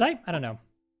 Should I? I don't know.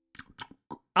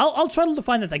 I'll try to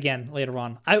find it again later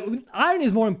on. Iron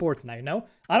is more important, you know?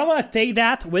 I don't want to take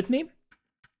that with me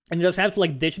and just have to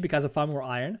like ditch it because I found more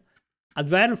iron. I'd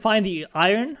rather find the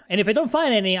iron, and if I don't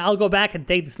find any, I'll go back and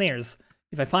take the snares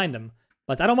if I find them.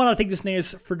 But I don't want to take the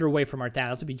snares further away from our town.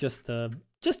 That would be just a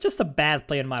bad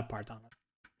play on my part on it.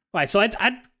 Alright, so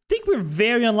I think we're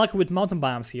very unlucky with mountain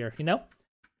biomes here, you know?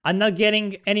 I'm not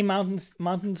getting any mountains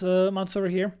over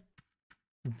here.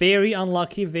 Very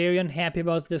unlucky, very unhappy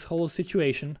about this whole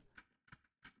situation.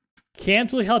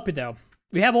 Can't really help it though.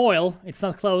 We have oil, it's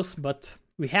not close, but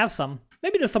we have some.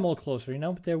 Maybe there's some oil closer, you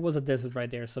know? There was a desert right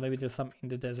there, so maybe there's some in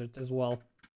the desert as well.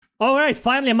 Alright,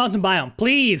 finally a mountain biome,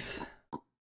 please!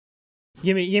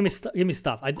 Give me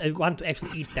stuff. I want to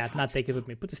actually eat that, not take it with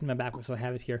me. Put this in my backpack so I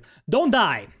have it here. Don't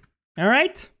die!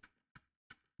 Alright?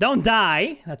 Don't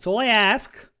die. That's all I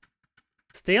ask.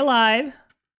 Stay alive.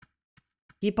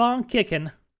 Keep on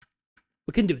kicking.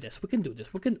 We can do this.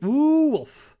 Ooh,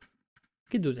 wolf. We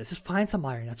can do this. Just find some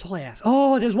iron. That's all I ask.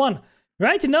 Oh, there's one.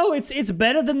 Right? You know, it's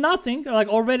better than nothing. Like,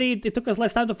 already, it took us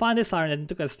less time to find this iron than it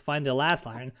took us to find the last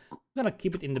iron. I'm gonna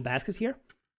keep it in the basket here.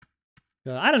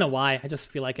 I don't know why. I just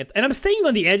feel like it. And I'm staying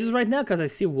on the edges right now because I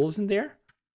see wolves in there.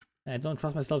 And I don't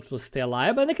trust myself to stay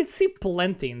alive, but I can see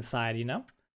plenty inside, you know?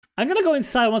 I'm gonna go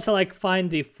inside once I, like,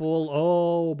 find the full...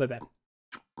 Oh, baby.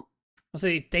 Once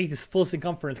I take this full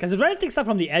circumference. Because I'd rather take stuff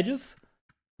from the edges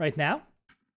right now.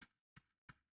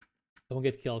 Don't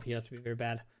get killed here. That would be very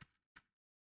bad.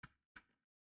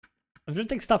 I'm gonna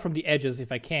take stuff from the edges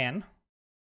if I can.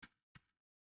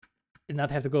 And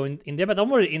not have to go in there, but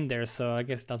I'm already in there, so I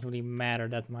guess it doesn't really matter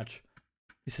that much.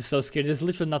 This is so scary. There's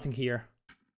literally nothing here.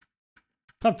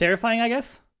 Kind of terrifying, I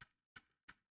guess.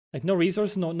 Like, no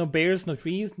resources, no bears, no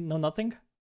trees, no nothing.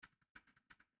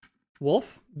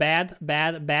 Wolf, bad,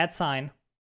 bad, bad sign.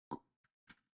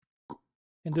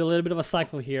 Can do a little bit of a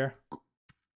cycle here.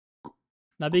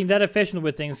 Not being that efficient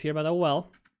with things here, but oh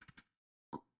well.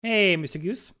 Hey, Mr.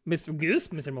 Goose. Mr. Goose?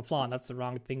 Mr. Mouflon, that's the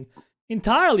wrong thing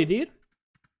entirely, dude.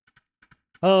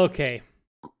 Okay.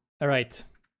 Alright.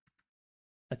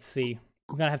 Let's see.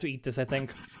 I'm gonna have to eat this, I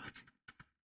think.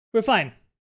 We're fine.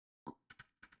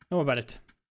 Don't worry about it.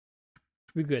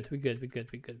 We're good, we're good, we're good,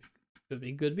 we're good.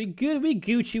 We good, we good, we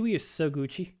Gucci. We are so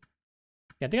Gucci.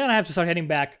 Yeah, I think I'm gonna have to start heading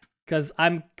back. Because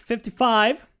I'm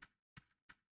 55.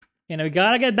 And we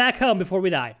gotta get back home before we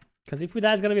die. Because if we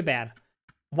die, it's gonna be bad.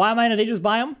 Why am I in a dangerous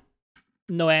biome?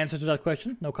 No answer to that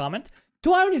question. No comment.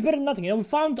 2 iron is better than nothing. You know, we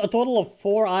found a total of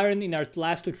 4 iron in our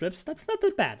last 2 trips. That's not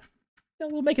that bad. You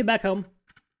know, we'll make it back home.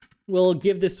 We'll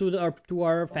give this to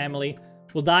our family.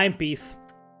 We'll die in peace.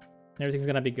 And everything's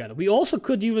gonna be good. We also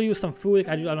could use some food.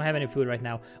 I don't have any food right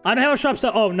now. I don't have a sharp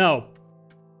stone. Oh, no.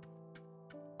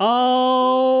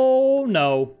 Oh,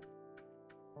 no.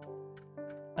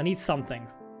 I need something.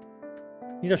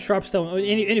 Need a sharp stone.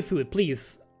 Any food,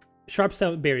 please. Sharp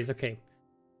stone berries, okay.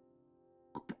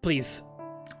 Please.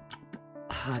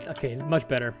 Okay, much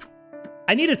better.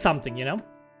 I needed something, you know?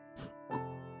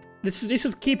 This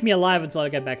should keep me alive until I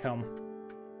get back home.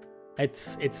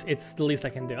 It's the least I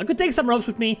can do. I could take some ropes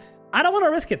with me. I don't want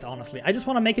to risk it, honestly. I just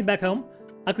want to make it back home.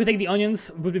 I could take the onions,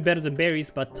 would be better than berries,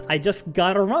 but I just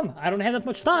gotta run. I don't have that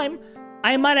much time.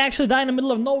 I might actually die in the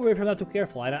middle of nowhere if I'm not too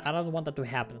careful. I don't want that to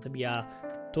happen. To be a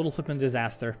total flipping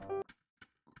disaster.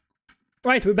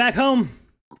 Right, we're back home.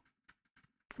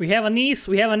 We have a niece,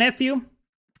 we have a nephew.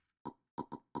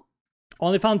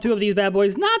 Only found 2 of these bad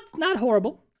boys. Not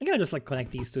horrible. I'm gonna just like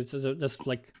connect these two, so just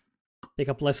like take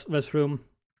up less room.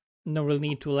 No real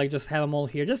need to like just have them all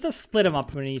here. Just split them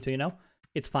up when we need to, you know?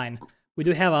 It's fine. We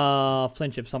do have a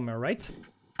flint chip somewhere, right?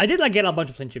 I did like get a bunch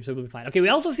of flint chips, so we'll be fine. Okay, we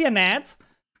also see an ads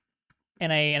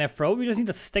and a throw. We just need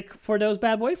a stick for those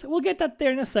bad boys. We'll get that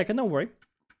there in a second, don't worry.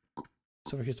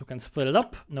 So we can split it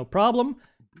up, no problem.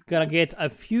 Gotta get a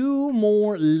few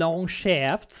more long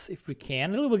shafts if we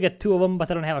can. We'll get 2 of them, but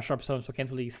I don't have a sharp stone, so I can't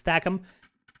really stack them.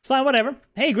 It's fine, whatever.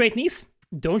 Hey, great niece,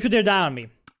 don't you dare die on me.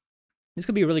 This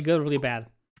could be really good or really bad.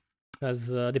 Because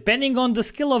depending on the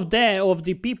skill of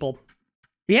the people,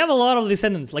 we have a lot of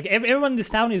descendants. Like everyone in this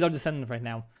town is our descendant right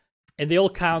now. And they all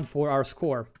count for our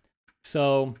score.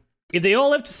 So if they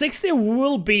all live to 60,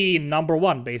 we'll be number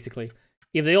 1, basically.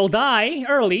 If they all die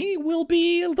early, we'll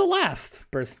be the last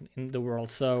person in the world.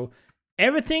 So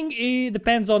everything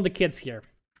depends on the kids here.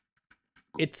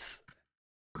 It's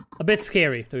a bit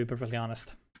scary, to be perfectly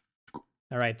honest.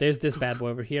 Alright, there's this bad boy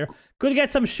over here. Could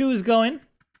get some shoes going.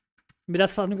 Maybe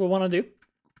that's something we want to do.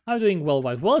 I'm doing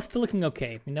well-wise. Well, it's still looking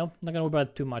okay, you know? Not gonna worry about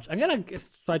it too much. I'm gonna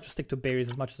try to stick to berries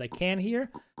as much as I can here.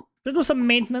 Let's do some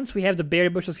maintenance. We have the berry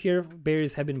bushes here.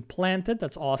 Berries have been planted.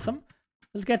 That's awesome.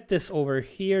 Let's get this over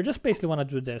here. Just basically want to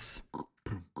do this.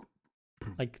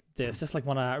 Like this. Just like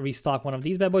want to restock one of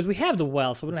these bad boys. We have the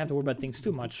well, so we don't have to worry about things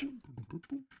too much.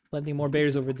 Plenty more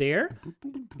berries over there.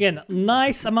 Again,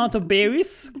 nice amount of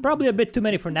berries. Probably a bit too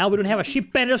many for now. We don't have a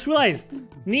sheep pen. I just realized.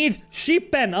 Need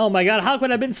sheep pen. Oh my god, how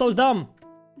could I have been so dumb?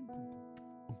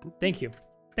 Thank you.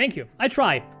 Thank you. I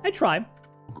try. I try.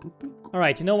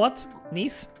 Alright, you know what?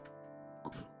 Niece?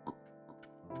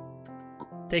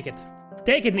 Take it.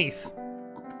 Take it, niece.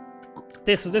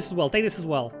 This as well. Take this as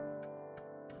well.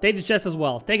 Take this chest as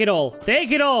well. Take it all.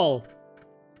 Take it all!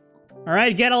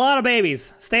 Alright, get a lot of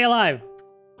babies. Stay alive.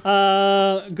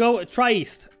 Go, try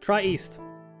east. Try east.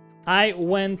 I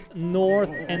went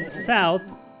north and south.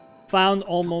 Found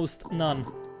almost none.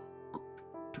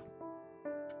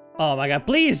 Oh my god.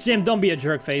 Please, Jim, don't be a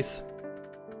jerk face.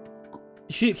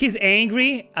 He's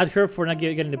angry at her for not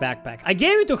getting the backpack. I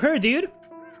gave it to her, dude.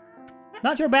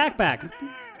 Not your backpack.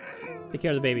 Take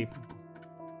care of the baby.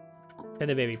 Get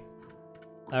the baby.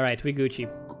 Alright, we Gucci.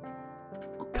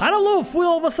 Kind of low food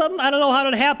all of a sudden. I don't know how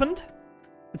that happened.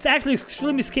 It's actually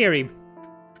extremely scary.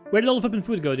 Where did all the flipping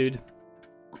food go, dude?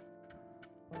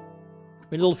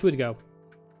 Where did all the food go?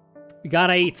 We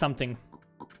gotta eat something.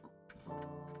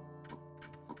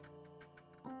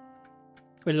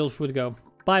 Where did all the food go?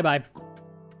 Bye-bye.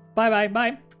 Bye-bye,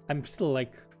 bye. I'm still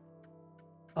like...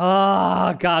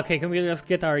 Oh, god, okay, can we just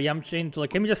get our yum chain to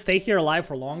like... Can we just stay here alive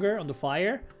for longer on the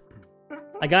fire?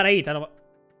 I gotta eat, I don't...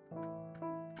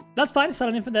 That's fine, it's not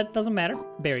an infant, that doesn't matter.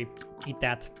 Berry, eat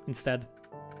that instead.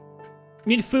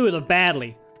 We need food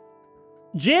badly.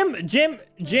 Jim,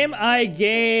 I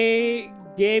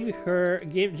gave her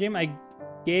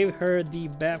the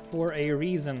bat for a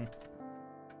reason.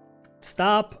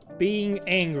 Stop being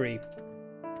angry.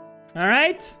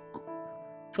 Alright?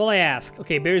 That's all I ask.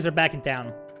 Okay, berries are back in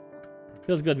town.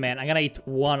 Feels good, man. I'm gonna eat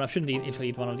one. I shouldn't actually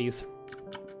eat one of these.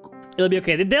 It'll be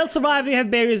okay. They'll survive. They have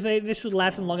berries. They should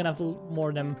last them long enough to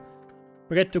more them.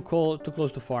 We get too close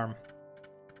to farm.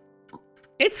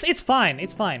 It's fine.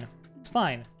 It's fine. It's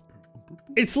fine.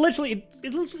 It's literally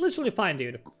fine,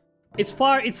 dude. It's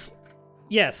far.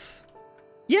 Yes.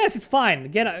 Yes, it's fine.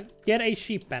 Get a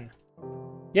sheep pen.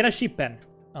 Get a sheep pen.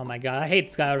 Oh my god, I hate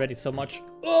this guy already so much.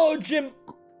 Oh, Jim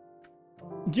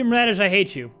Radish, I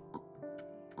hate you.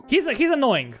 He's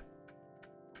annoying.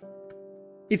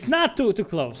 It's not too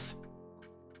close.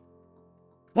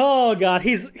 Oh god,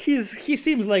 he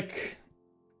seems like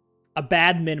a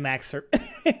bad min-maxer.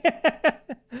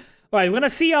 Alright, we're gonna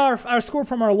see our score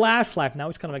from our last life now.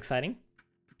 It's kind of exciting.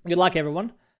 Good luck,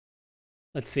 everyone.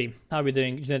 Let's see. How are we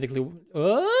doing genetically?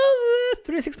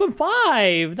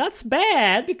 36.5. That's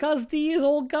bad because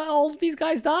all these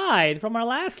guys died from our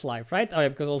last life, right? Oh yeah,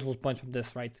 because also points from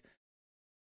this, right?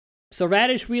 So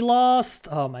Radish we lost.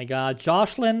 Oh my god.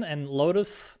 Jocelyn and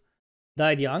Lotus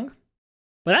died young.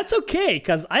 But that's okay,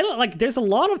 because I don't like there's a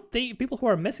lot of people who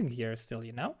are missing here still,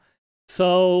 you know?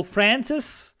 So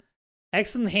Francis,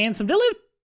 excellent, handsome. They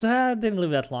didn't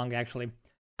live that long actually.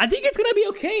 I think it's gonna be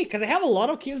okay, because I have a lot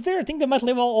of kids there. I think they might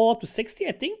live all up to 60.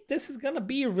 I think this is gonna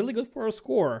be really good for a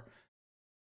score.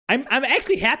 I'm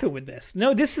actually happy with this.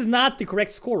 No, this is not the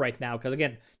correct score right now, because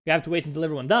again, you have to wait until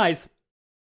everyone dies.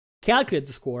 Calculate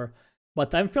the score.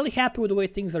 But I'm fairly happy with the way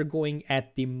things are going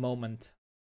at the moment.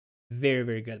 Very,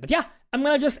 very good. But yeah, I'm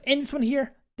gonna just end this one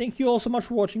here. Thank you all so much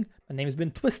for watching. My name has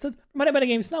been Twisted from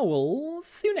HoneyBunnyGames. Now we'll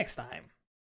see you next time.